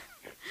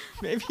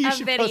 Maybe you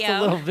should post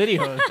a little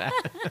video of that.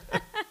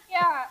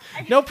 Yeah.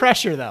 No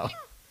pressure though.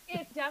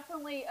 It's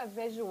definitely a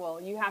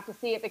visual. You have to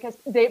see it because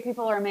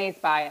people are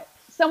amazed by it.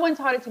 Someone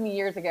taught it to me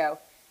years ago,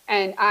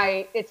 and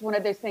it's one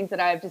of those things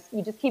that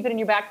you just keep it in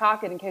your back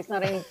pocket in case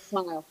not any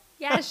smile.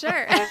 Yeah,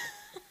 sure.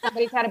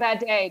 Somebody's had a bad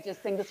day,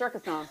 just sing the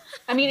circus song.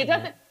 I mean, it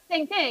doesn't,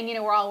 same thing,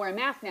 we're all wearing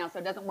masks now, so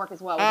it doesn't work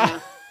as well with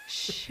masks.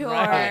 Sure.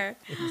 Right.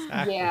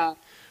 Exactly. Yeah.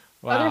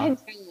 Wow. Other hidden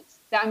talents.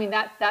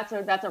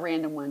 That's a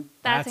random one.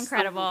 That's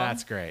incredible.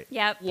 That's great.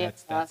 Yep. Yeah.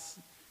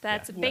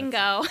 That's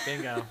bingo.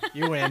 Bingo.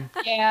 You win.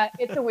 Yeah,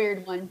 it's a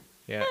weird one.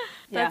 Yeah.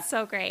 That's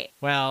so great.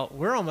 Well,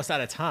 we're almost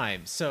out of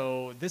time.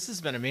 So this has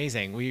been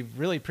amazing. We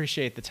really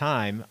appreciate the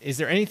time. Is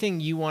there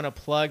anything you want to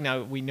plug?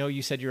 Now, we know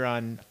you said you're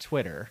on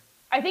Twitter.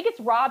 I think it's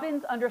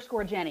Robbins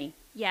 _Jenny.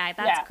 Yeah,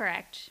 that's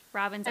correct.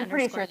 Robbins I'm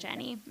pretty _ sure.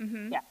 Jenny.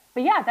 Mm-hmm. Yeah.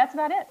 But yeah, that's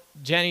about it.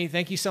 Jenny,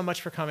 thank you so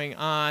much for coming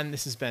on.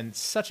 This has been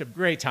such a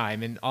great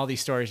time, and all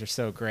these stories are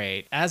so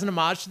great. As an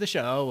homage to the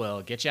show,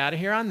 we'll get you out of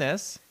here on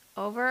this.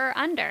 Over or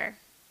under?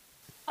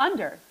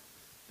 Under.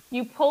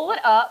 You pull it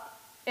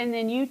up and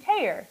then you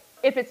tear.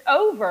 If it's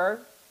over,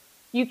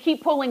 you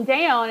keep pulling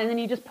down and then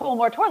you just pull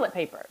more toilet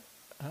paper.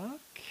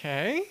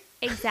 Okay.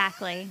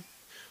 Exactly.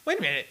 Wait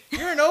a minute.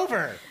 You're an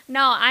over.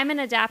 No, I'm an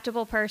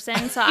adaptable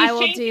person, so I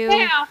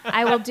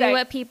will do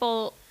what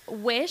people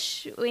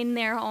wish in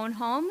their own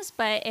homes,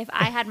 but if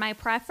I had my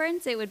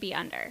preference, it would be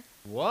under.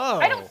 Whoa.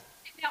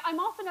 Now, I'm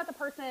also not the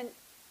person,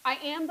 I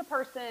am the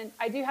person,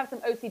 I do have some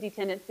OCD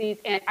tendencies,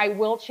 and I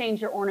will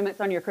change your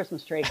ornaments on your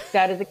Christmas tree.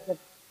 That is a good.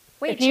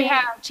 Wait,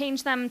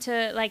 change them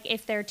to, like,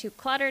 if they're too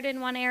cluttered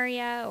in one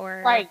area,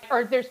 or... Right,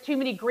 or there's too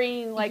many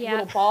green,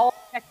 little balls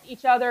next to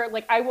each other.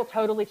 Like, I will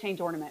totally change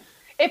ornaments.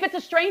 If it's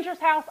a stranger's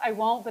house, I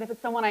won't, but if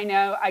it's someone I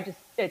know, I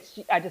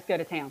just go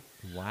to town.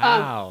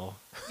 Wow.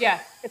 Yeah.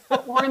 It's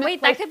ornament.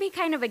 Wait, that could be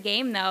kind of a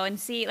game, though, and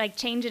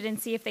change it and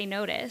see if they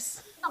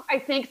notice. I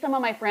think some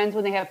of my friends,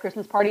 when they have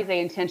Christmas parties, they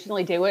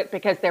intentionally do it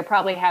because they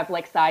probably have,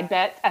 side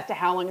bets as to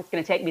how long it's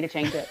going to take me to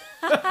change it.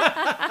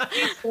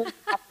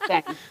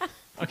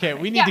 Okay,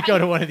 we need to go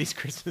to one of these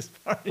Christmas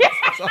parties.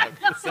 That's all I'm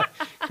gonna say,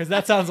 because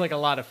that sounds like a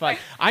lot of fun.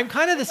 I'm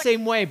kind of the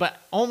same way, but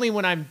only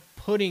when I'm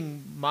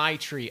putting my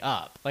tree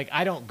up. Like,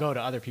 I don't go to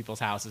other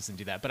people's houses and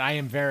do that, but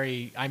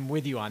I'm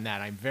with you on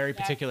that. I'm very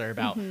particular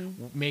about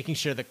making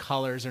sure the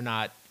colors are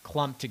not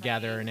clumped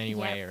together in any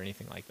way or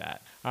anything like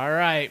that. All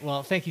right.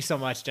 Well, thank you so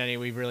much, Jenny.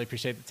 We really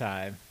appreciate the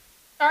time.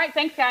 All right.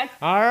 Thanks, guys.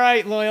 All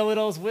right, Loyal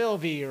Littles. We'll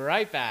be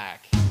right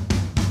back.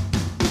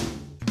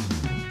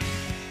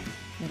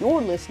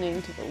 You're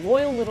listening to the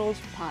Loyal Littles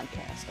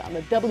podcast on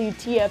the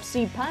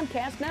WTFC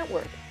Podcast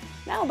Network.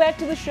 Now back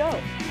to the show.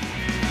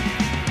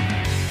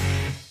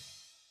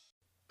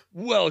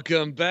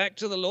 Welcome back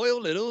to the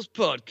Loyal Littles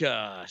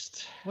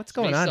podcast. What's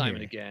going on Simon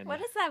here? Again.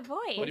 What is that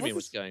voice? What do you mean,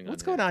 what's going on?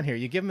 What's going on here?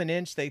 You give them an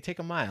inch, they take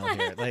a mile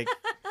here. Like,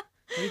 what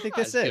do you think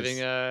this is?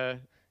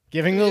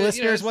 Giving the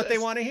listeners what they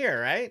want to hear,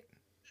 right?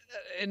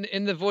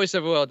 In the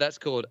voiceover world, that's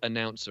called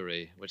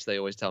announcery, which they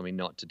always tell me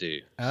not to do.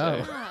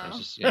 Oh. So I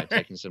was just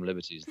taking some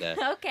liberties there.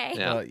 Okay.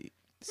 Now, well,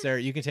 sir,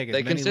 you can take as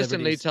they many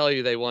consistently liberties. tell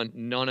you they want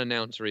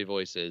non-announcery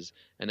voices,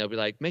 and they'll be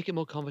like, make it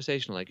more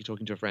conversational, like you're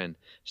talking to a friend.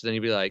 So then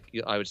you'd be like,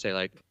 I would say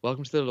like,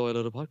 welcome to the Loyal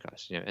Little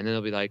podcast, and then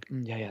they'll be like,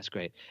 yeah, that's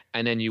great.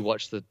 And then you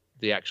watch the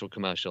actual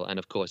commercial, and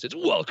of course it's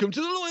welcome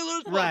to the Loyal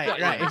Little podcast.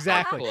 Right,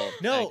 exactly. Cool.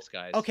 No, thanks,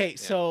 guys. Okay,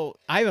 so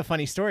I have a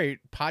funny story,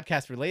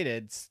 podcast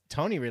related,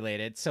 Tony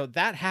related. So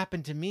that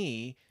happened to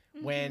me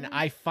when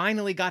I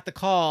finally got the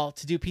call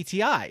to do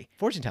PTI,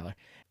 fortune teller.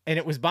 And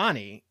it was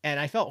Bonnie, and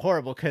I felt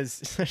horrible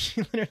because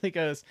she literally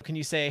goes, can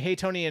you say, hey,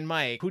 Tony and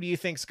Mike, who do you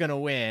think's going to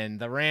win,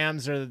 the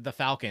Rams or the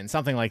Falcons?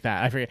 Something like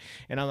that. I forget.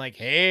 And I'm like,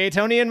 hey,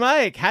 Tony and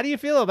Mike, how do you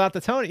feel about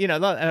the Tony? And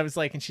I was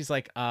like, and she's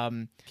like,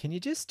 can you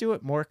just do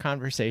it more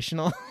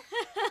conversational?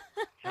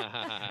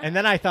 And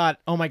then I thought,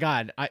 oh my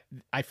God,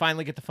 I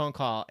finally get the phone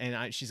call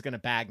and she's going to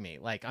bag me.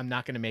 Like, I'm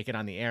not going to make it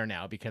on the air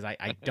now because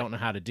I don't know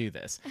how to do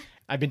this.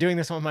 I've been doing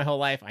this one my whole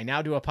life. I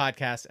now do a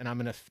podcast and I'm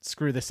going to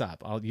screw this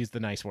up. I'll use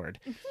the nice word.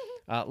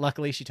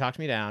 Luckily, she talked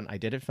me down. I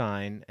did it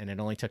fine. And it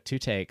only took 2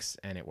 takes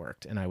and it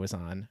worked. And I was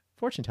on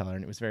fortune teller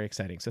and it was very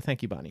exciting. So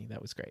thank you, Bonnie.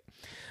 That was great.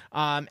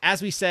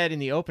 As we said in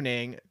the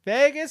opening,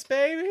 Vegas,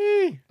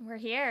 baby. We're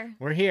here.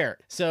 We're here.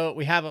 So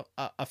we have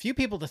a few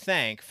people to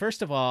thank.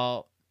 First of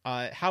all,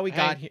 how we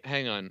got here.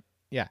 Hang on.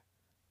 Yeah.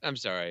 I'm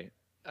sorry.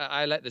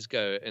 I let this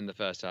go in the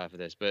first half of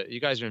this, but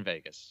you guys are in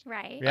Vegas.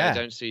 Right. Yeah. I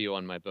don't see you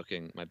on my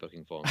booking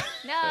form.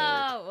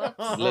 No.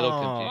 So, a little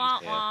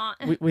confused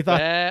here. We thought.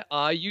 Where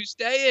are you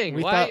staying?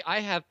 We Why?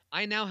 thought-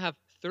 I now have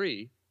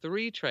three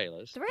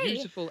trailers. 3?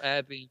 Beautiful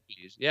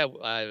Airbnbs. Yeah,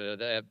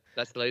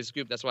 that's the latest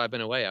scoop. That's why I've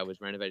been away. I was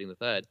renovating the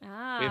third. We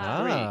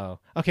have 3. Oh.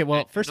 Okay.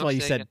 Well, And first of I'm all, you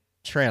not said saying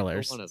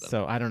trailers, one of them.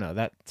 so I don't know.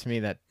 That to me,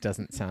 that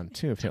doesn't sound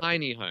too appealing.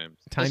 Tiny homes.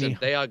 Listen,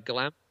 they are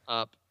glammed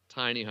up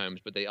tiny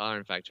homes, but they are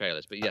in fact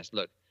trailers. But yes,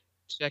 look,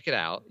 check it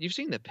out. You've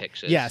seen the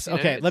pictures. Yes. you know,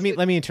 Okay. it's-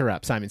 Let me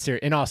interrupt, Simon.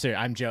 In all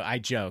seriousness, I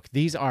joke.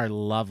 These are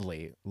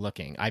lovely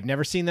looking. I've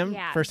never seen them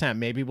Yeah. first time.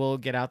 Maybe we'll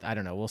get out. I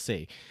don't know. We'll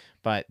see.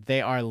 But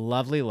they are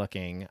lovely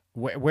looking.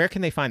 Where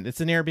can they find? It's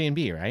an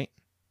Airbnb, right?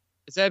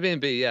 It's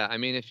Airbnb, yeah. I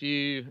mean, if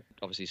you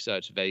obviously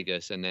search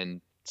Vegas and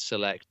then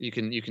select, you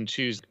can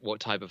choose what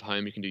type of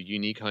home. You can do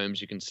unique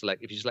homes. You can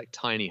select, if you select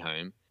tiny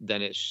home,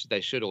 then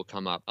they should all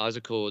come up. Ours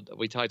are called,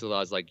 we titled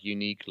ours like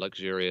unique,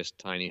 luxurious,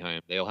 tiny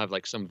home. They all have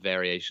like some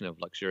variation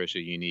of luxurious or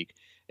unique.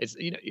 It's,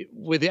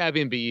 with the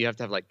Airbnb, you have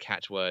to have like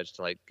catchwords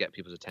to like get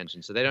people's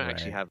attention. So they don't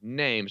actually have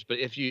names. But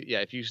if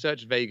you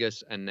search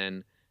Vegas and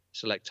then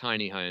select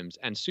tiny homes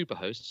and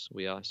superhosts,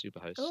 we are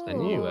superhosts,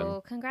 then you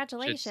should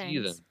Congratulations. see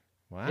them.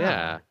 Wow.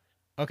 Yeah.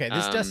 Okay.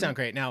 This does sound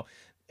great. Now,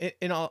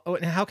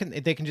 how can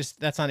they can just,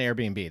 that's on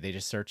Airbnb. They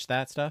just search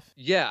that stuff.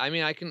 Yeah, I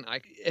mean,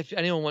 if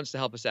anyone wants to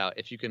help us out,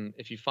 if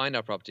you find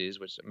our properties,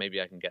 which maybe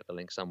I can get the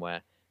link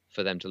somewhere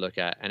for them to look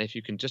at, and if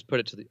you can just put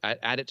it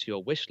add it to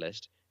your wish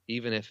list,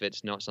 even if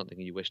it's not something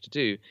you wish to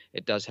do,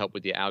 it does help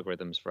with the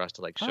algorithms for us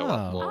to like show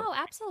up more. Oh,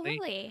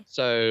 absolutely.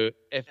 So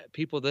if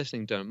people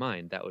listening don't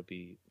mind, that would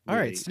be all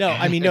really... right. No,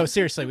 I mean, no,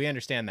 seriously, we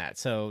understand that.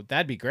 So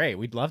that'd be great.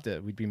 We'd love to.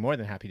 We'd be more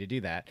than happy to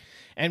do that.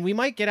 And we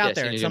might get out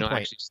there at some point.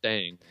 Actually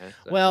staying.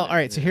 Well, all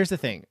right. So here's the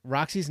thing.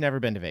 Roxy's never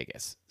been to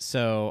Vegas.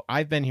 So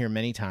I've been here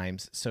many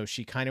times. So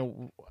she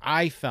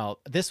I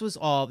felt this is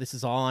all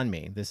on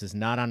me. This is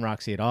not on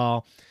Roxy at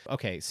all.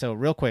 Okay. So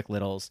real quick,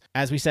 Littles,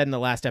 as we said in the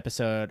last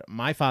episode,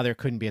 my father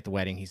couldn't be at the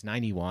wedding. He's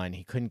 91.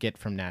 He couldn't get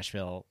from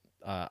Nashville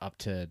up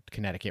to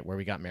Connecticut where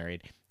we got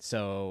married.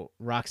 So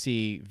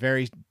Roxy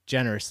very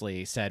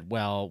generously said,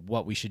 well,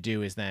 what we should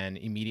do is then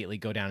immediately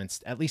go down and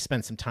at least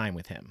spend some time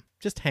with him.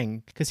 Just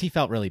hang, because he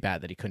felt really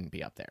bad that he couldn't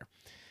be up there.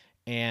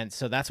 And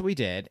so that's what we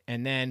did.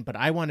 And then, but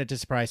I wanted to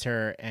surprise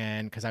her.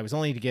 And because I was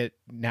only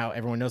now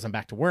everyone knows I'm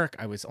back to work.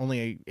 I was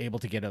only able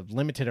to get a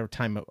limited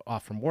time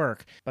off from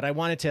work, but I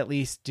wanted to at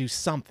least do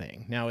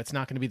something. Now it's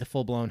not going to be the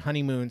full blown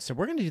honeymoon. So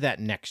we're going to do that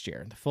next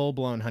year, the full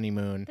blown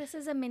honeymoon. This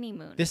is a mini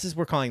moon.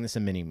 We're calling this a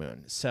mini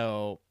moon.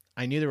 So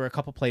I knew there were a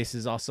couple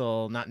places,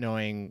 also not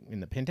knowing in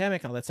the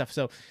pandemic, all that stuff.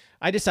 So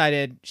I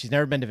decided she's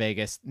never been to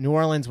Vegas. New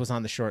Orleans was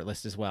on the short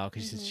list as well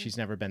because she's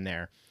never been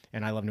there.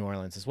 And I love New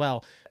Orleans as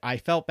well. I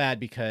felt bad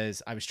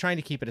because I was trying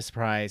to keep it a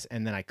surprise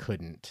and then I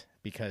couldn't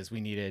because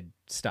we needed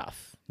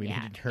stuff. We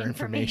needed her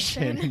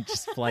information and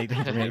just flight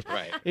information.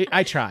 Right.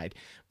 I tried.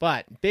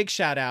 But big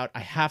shout out. I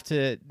have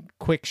to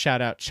quick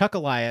shout out Chuck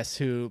Elias,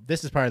 who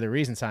this is part of the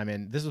reason,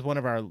 Simon. This was one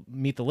of our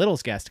Meet the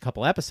Littles guests a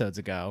couple episodes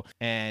ago.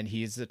 And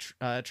he's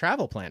a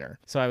travel planner.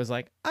 So I was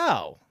like,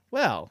 oh,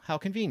 well, how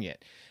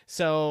convenient.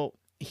 So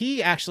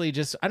he actually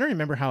I don't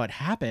remember how it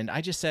happened.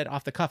 I just said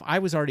off the cuff, I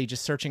was already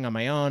just searching on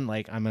my own.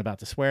 Like, I'm about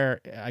to swear.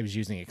 I was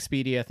using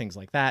Expedia, things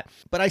like that.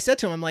 But I said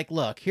to him, I'm like,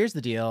 look, here's the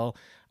deal.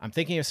 I'm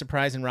thinking of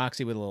surprising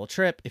Roxy with a little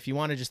trip. If you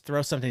want to just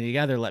throw something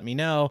together, let me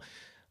know.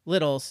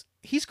 Littles,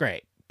 he's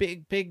great.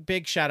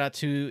 Big shout out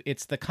to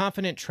it's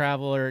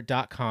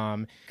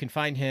theconfidenttraveler.com. You can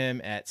find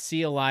him at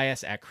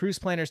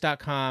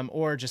celias@cruiseplanners.com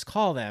or just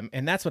call them.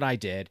 And that's what I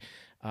did.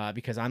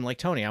 Because I'm like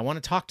Tony, I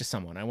want to talk to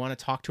someone. I want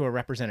to talk to a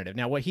representative.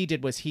 Now, what he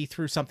did was he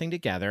threw something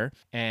together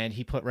and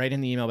he put right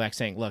in the email back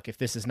saying, look, if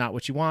this is not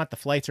what you want, the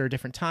flights are a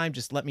different time,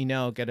 just let me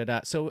know, get it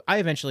up. So I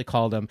eventually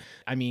called him.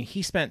 I mean,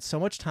 he spent so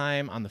much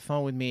time on the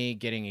phone with me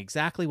getting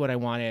exactly what I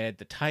wanted,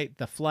 the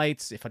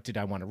flights, did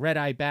I want a red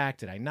eye back,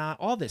 did I not?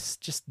 All this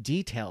just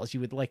details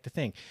you would like to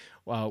think.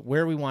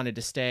 Where we wanted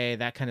to stay,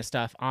 that kind of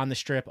stuff, on the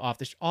strip, off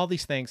the all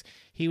these things.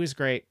 He was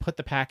great, put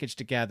the package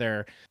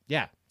together.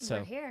 Yeah. So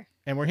we're here.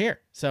 And we're here.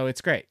 So it's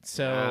great.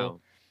 So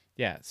wow.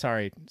 Yeah,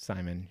 sorry,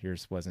 Simon,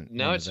 yours wasn't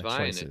no, one it's of the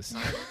fine. choices.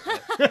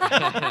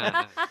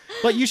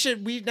 But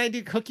we need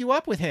to hook you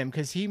up with him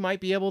because he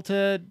might be able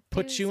to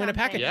put you in a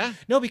package. Yeah.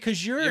 No,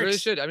 because you really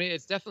should. I mean,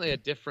 it's definitely a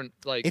different,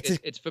 like,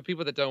 it's for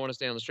people that don't want to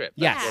stay on the strip.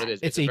 That's what it is.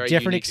 It's a a very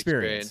different unique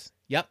experience.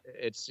 Yep.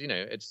 It's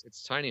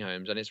it's tiny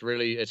homes, and it's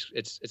really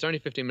it's only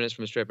 15 minutes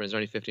from the strip, and it's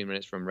only 15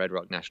 minutes from Red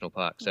Rock National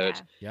Park. So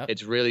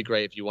it's really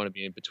great if you want to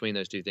be in between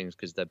those two things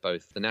because they're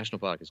both, the national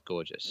park is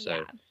gorgeous.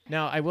 So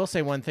now I will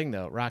say one thing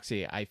though,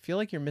 Roxy, I feel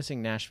like you're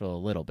missing Nashville a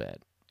little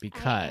bit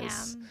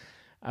because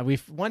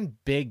one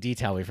big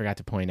detail we forgot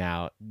to point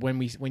out when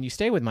you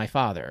stay with my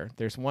father,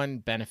 there's one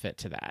benefit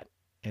to that.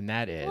 And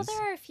that is... Well,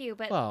 there are a few,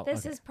 but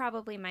this is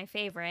probably my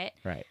favorite.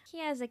 Right. He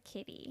has a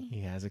kitty.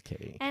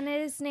 And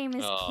his name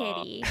is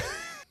Kitty.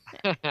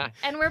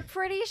 And we're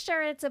pretty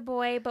sure it's a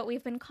boy, but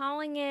we've been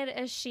calling it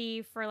a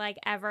she for like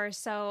ever.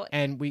 So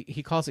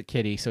he calls it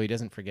Kitty, so he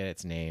doesn't forget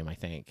its name, I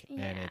think.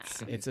 Yeah. And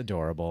it's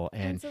adorable.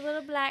 And it's a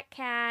little black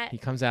cat. He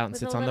comes out and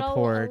sits on the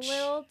porch. A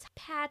little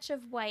patch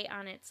of white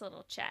on its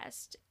little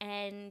chest,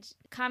 and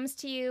comes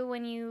to you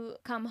when you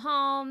come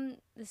home.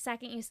 The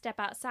second you step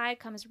outside,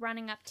 comes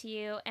running up to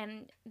you,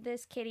 and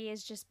this kitty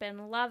has just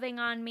been loving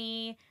on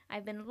me.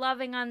 I've been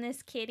loving on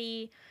this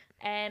kitty,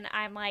 and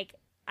I'm like,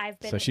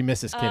 so she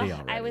misses Kitty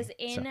already. I was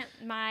in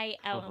my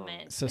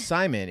element. So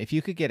Simon, if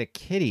you could get a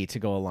kitty to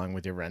go along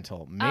with your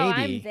rental,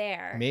 I'm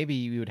there. Maybe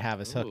you would have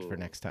us hooked for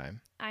next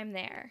time. I'm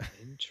there.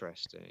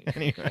 Interesting.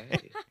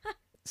 Anyway.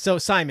 So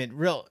Simon,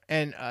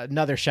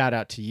 another shout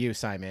out to you,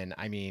 Simon.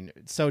 I mean,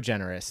 so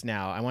generous.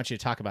 Now I want you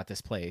to talk about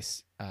this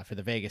place for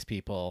the Vegas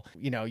people.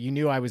 You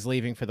knew I was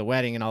leaving for the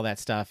wedding and all that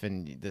stuff,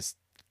 and this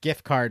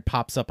gift card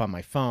pops up on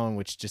my phone,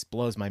 which just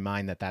blows my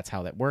mind that's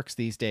how that works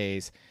these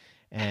days.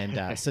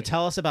 And so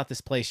tell us about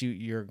this place.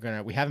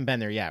 We haven't been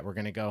there yet. We're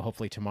gonna go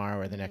hopefully tomorrow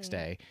or the next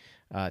day.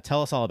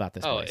 Tell us all about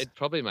this place. It's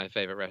probably my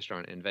favorite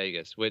restaurant in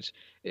Vegas, which,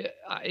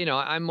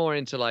 I'm more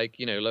into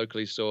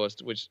locally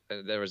sourced, which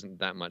there isn't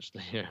that much,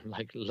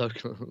 like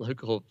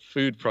local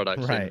food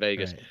products in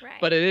Vegas. Right.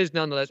 But it is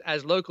nonetheless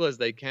as local as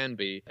they can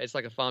be. It's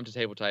like a farm to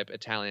table type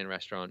Italian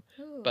restaurant,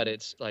 but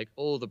it's like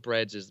all the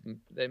breads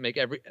they make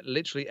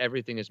literally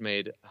everything is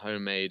made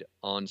homemade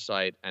on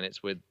site, and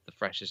it's with the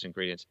freshest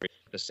ingredients.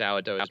 The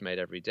sourdough is made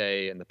every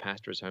day and the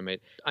pasta is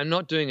homemade. I'm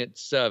not doing it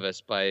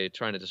service by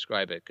trying to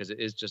describe it because it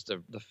is just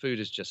the food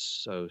is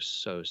just so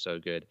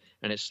good.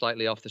 And it's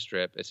slightly off the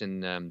strip. It's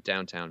in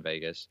downtown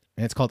Vegas.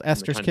 And it's called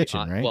Esther's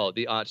Kitchen, right? Well,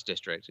 the Arts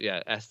District.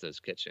 Yeah, Esther's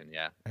Kitchen.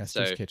 Yeah.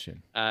 Esther's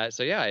Kitchen.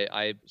 So yeah,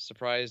 I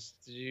surprised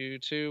you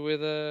two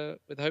with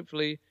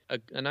hopefully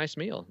a nice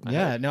meal.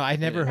 Yeah, no, I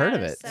never heard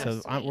of it.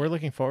 So we're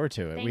looking forward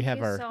to it. Thank we have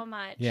you so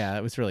much. Yeah,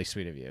 it was really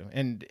sweet of you.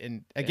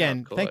 And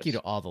again, thank you to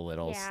all the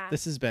littles. Yeah.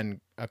 This has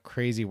been a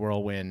crazy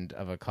whirlwind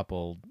of a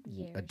couple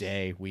Years. a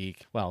day,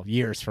 week, well,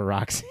 years for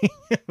Roxy.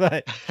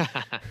 But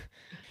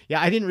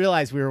yeah, I didn't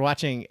realize we were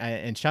watching,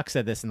 and Chuck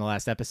said this in the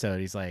last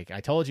episode. He's like,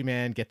 I told you,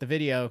 man, get the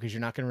video because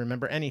you're not going to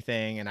remember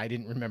anything. And I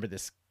didn't remember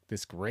this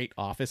great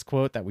Office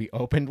quote that we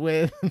opened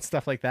with and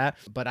stuff like that.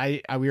 But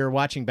we were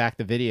watching back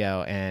the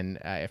video, and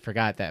I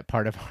forgot that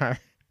part of our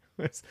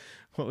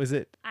what was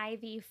it?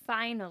 Ivy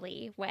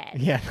finally wed.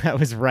 Yeah, that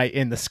was right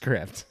in the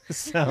script.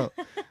 So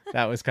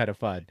that was kind of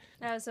fun.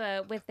 That was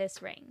with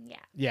this ring. Yeah.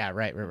 Yeah,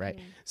 right.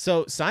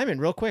 So Simon,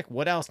 real quick,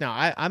 what else?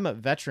 Now, I'm a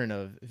veteran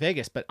of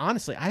Vegas, but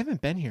honestly, I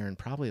haven't been here in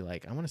probably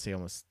I want to say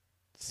almost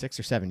 6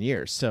 or 7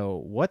 years.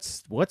 So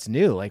what's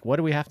new? Like, what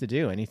do we have to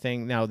do?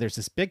 Anything? Now, there's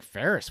this big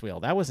Ferris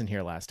wheel. That wasn't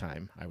here last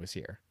time I was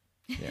here.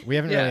 Yeah, we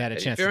haven't really had a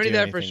chance to do anything. If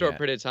you're only there for a short yet.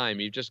 period of time,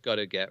 you've just got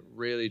to get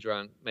really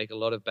drunk, make a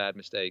lot of bad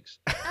mistakes.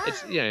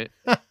 It's,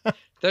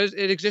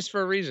 it exists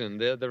for a reason.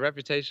 The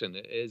reputation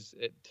is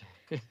it.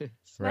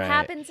 What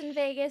happens in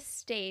Vegas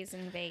stays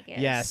in Vegas.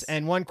 Yes,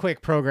 and one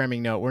quick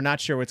programming note: we're not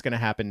sure what's going to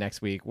happen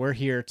next week. We're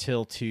here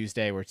till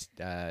Tuesday.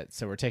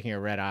 So we're taking a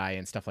red eye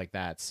and stuff like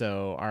that.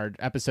 So our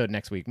episode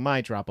next week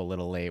might drop a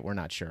little late. We're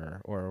not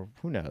sure, or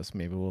who knows?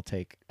 Maybe we'll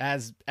take,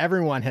 as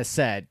everyone has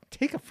said,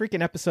 take a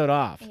freaking episode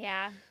off.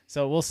 Yeah.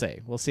 So we'll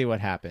see. We'll see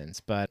what happens.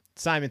 But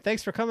Simon,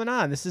 thanks for coming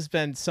on. This has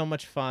been so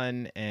much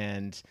fun,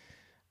 and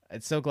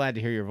it's so glad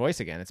to hear your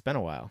voice again. It's been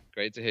a while.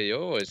 Great to hear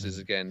your voices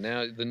again.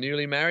 Now the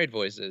newly married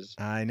voices.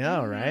 I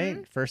know,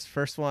 right?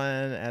 First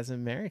one as a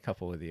married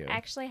couple with you. I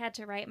actually had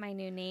to write my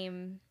new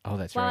name. Oh,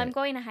 that's right. right. Well, I'm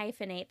going to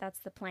hyphenate. That's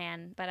the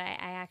plan. But I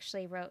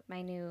actually wrote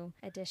my new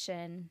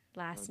addition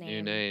last name.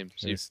 New name.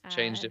 So you've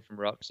changed it from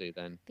Roxy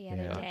then. The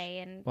other day.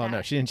 And well,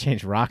 no, she didn't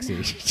change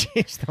Roxy. She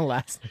changed the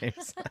last name.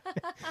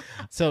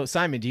 So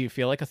Simon, do you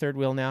feel like a third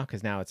wheel now?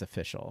 Because now it's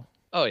official.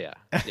 Oh yeah.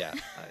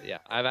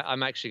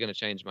 I'm actually going to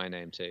change my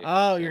name too.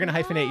 Oh, you're going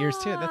to hyphenate yours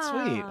too. That's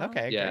sweet.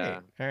 Okay, great.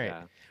 All right.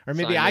 Yeah. Or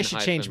maybe I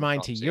should change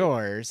mine to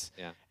yours.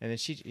 Yeah. And then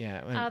she.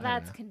 Yeah. Oh,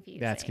 that's confusing.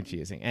 That's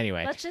confusing.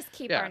 Anyway, let's just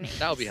keep our names.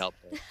 That'll be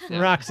helpful.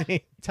 Yeah.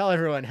 Roxy, tell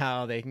everyone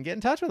how they can get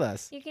in touch with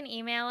us. You can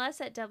email us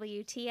at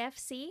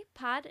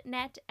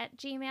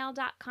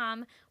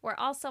wtfcpodnet@gmail.com. We're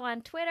also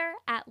on Twitter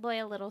at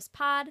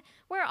LoyalLittlesPod.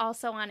 We're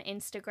also on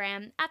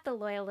Instagram at the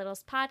Loyal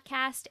Littles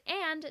Podcast.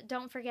 And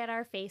don't forget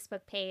our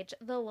Facebook page,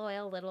 the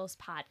Loyal Littles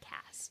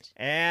Podcast.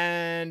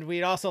 And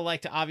we'd also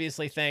like to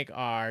obviously thank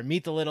our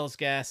Meet the Littles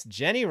guest,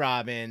 Jenny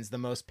Robbins, the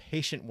most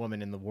patient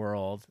woman in the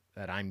world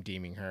that I'm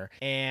deeming her.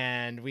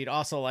 And we'd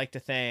also like to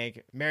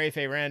thank Mary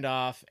Faye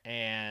Randolph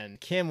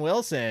and Kim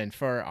Wilson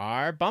for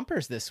our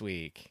bumpers this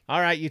week. All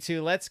right, you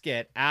two, let's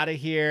get out of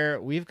here.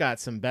 We've got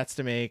some bets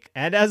to make.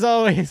 And as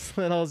always,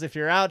 Littles, if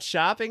you're out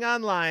shopping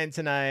online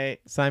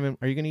tonight, Simon,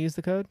 are you going to use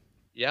the code?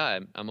 Yeah,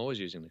 I'm always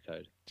using the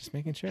code. Just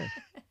making sure.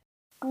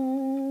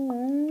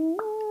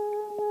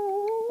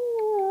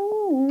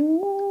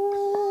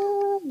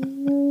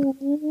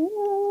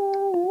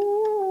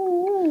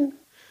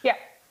 Yeah,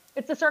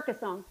 it's a circus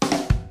song.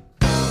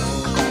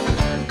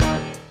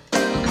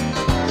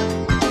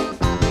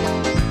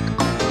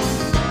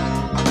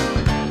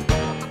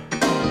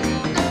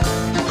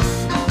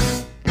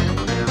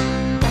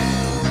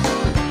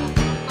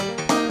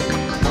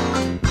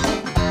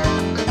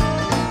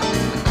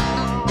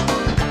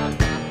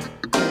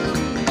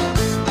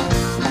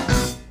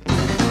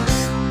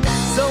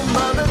 So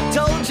mother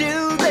told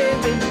you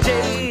there'd be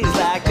days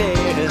like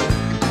this.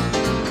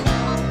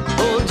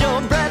 Hold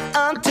your breath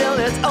until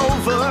it's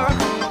over.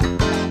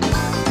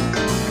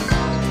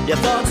 Your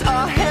thoughts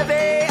are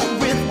heavy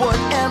with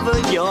whatever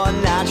you're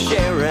not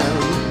sharing.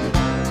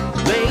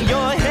 Lay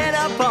your head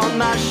up on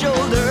my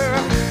shoulder.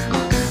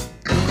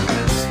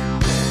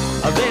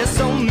 There's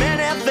so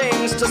many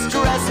things to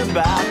stress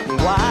about.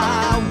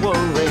 Why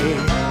worry?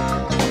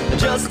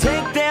 Just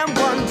take them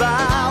one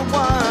by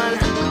one.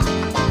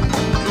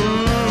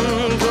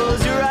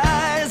 Close your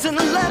eyes and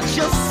let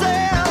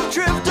yourself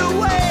drift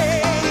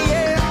away.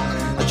 Yeah.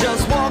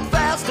 Just walk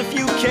fast if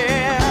you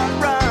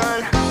can't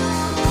run.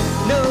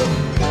 No,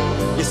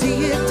 you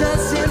see it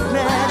doesn't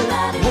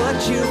matter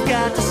what you've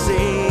got to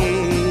say.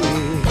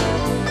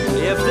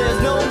 If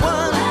there's no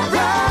one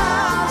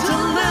around to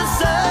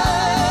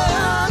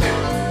listen.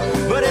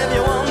 But if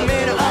you want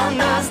me to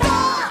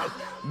understand,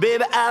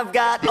 baby, I've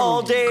got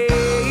all day.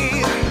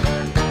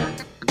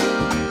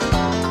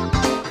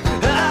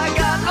 I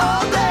got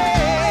all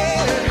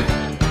day.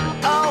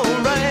 All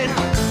right.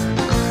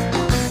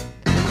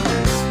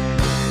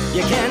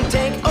 You can't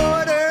take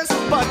orders,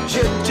 but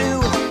you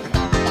do.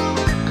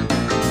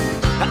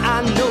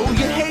 I know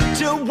you hate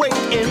to wait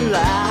in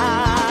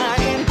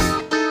line.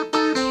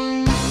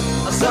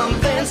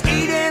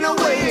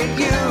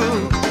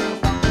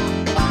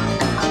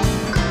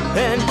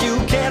 and you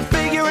can't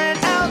figure it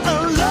out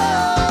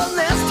alone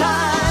this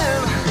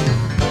time.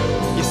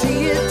 You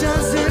see, it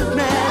doesn't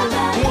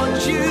matter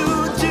what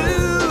you do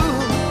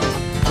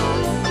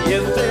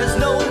if there's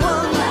no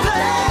one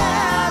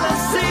there to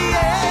see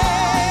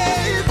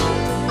it.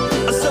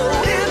 So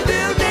if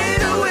you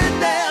need a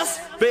witness,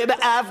 baby,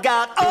 I've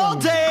got all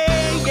day,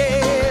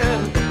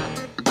 yeah.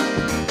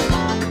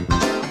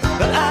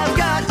 I've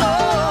got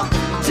all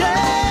day.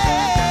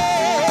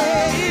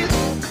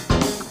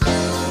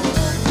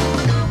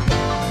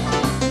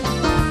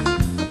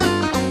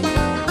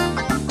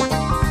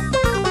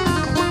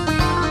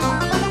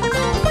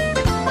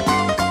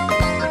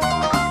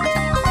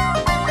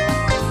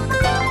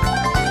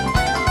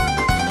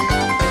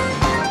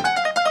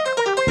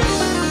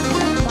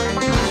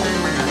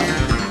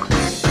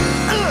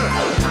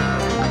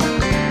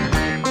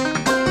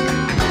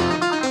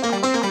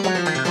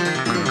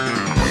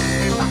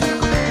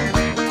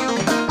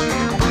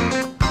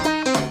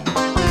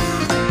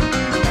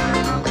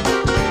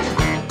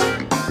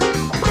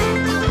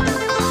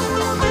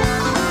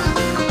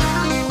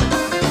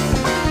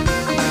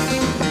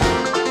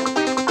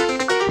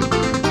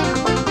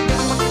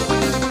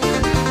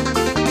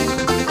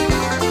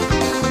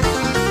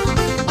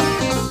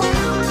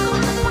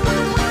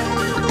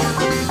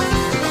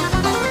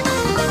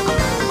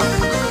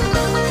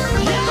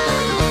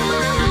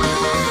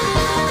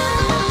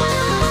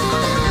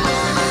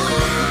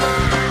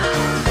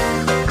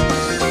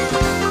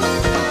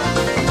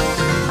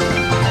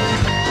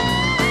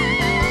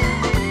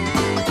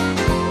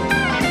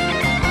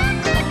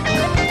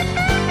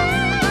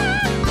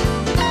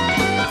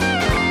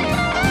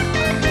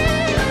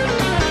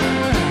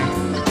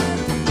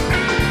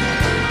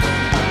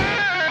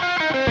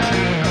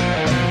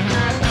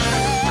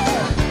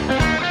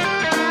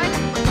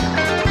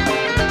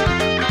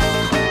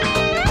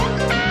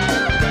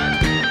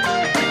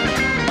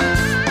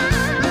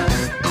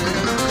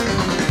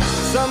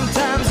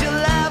 Sometimes you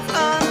laugh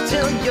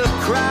until you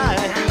cry,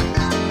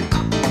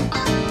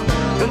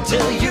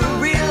 until you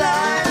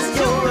realize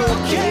you're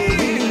okay.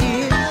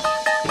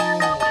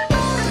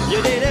 You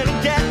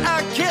didn't get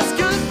a kiss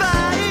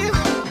goodbye,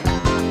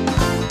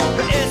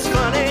 but it's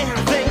funny,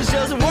 things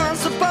just weren't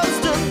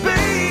supposed to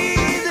be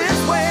this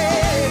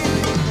way.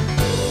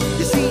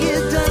 You see,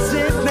 it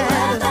doesn't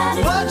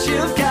matter what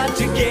you've got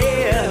to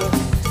give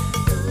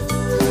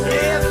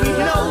if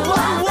no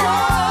one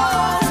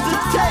wants to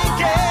take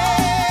it.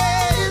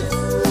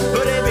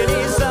 But if you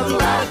need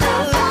somebody to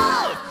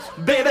love,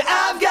 baby,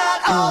 I've got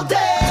all day.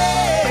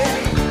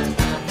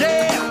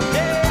 Yeah,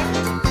 yeah.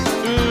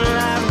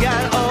 I've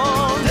got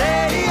all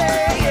day.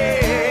 Yeah,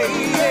 yeah,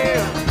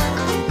 yeah.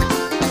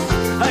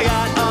 I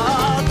got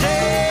all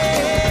day.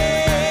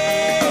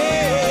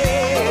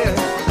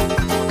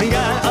 I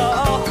got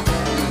all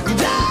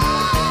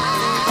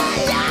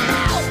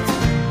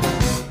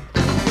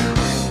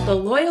day. The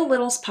Loyal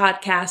Littles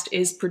podcast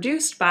is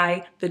produced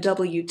by the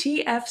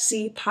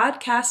WTFC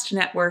Podcast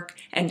Network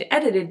and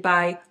edited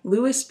by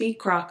Louis B.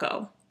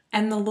 Crocco.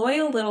 And the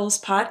Loyal Littles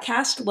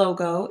podcast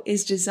logo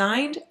is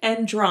designed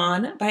and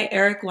drawn by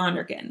Eric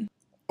Lonergan.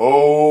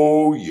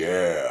 Oh,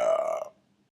 yeah.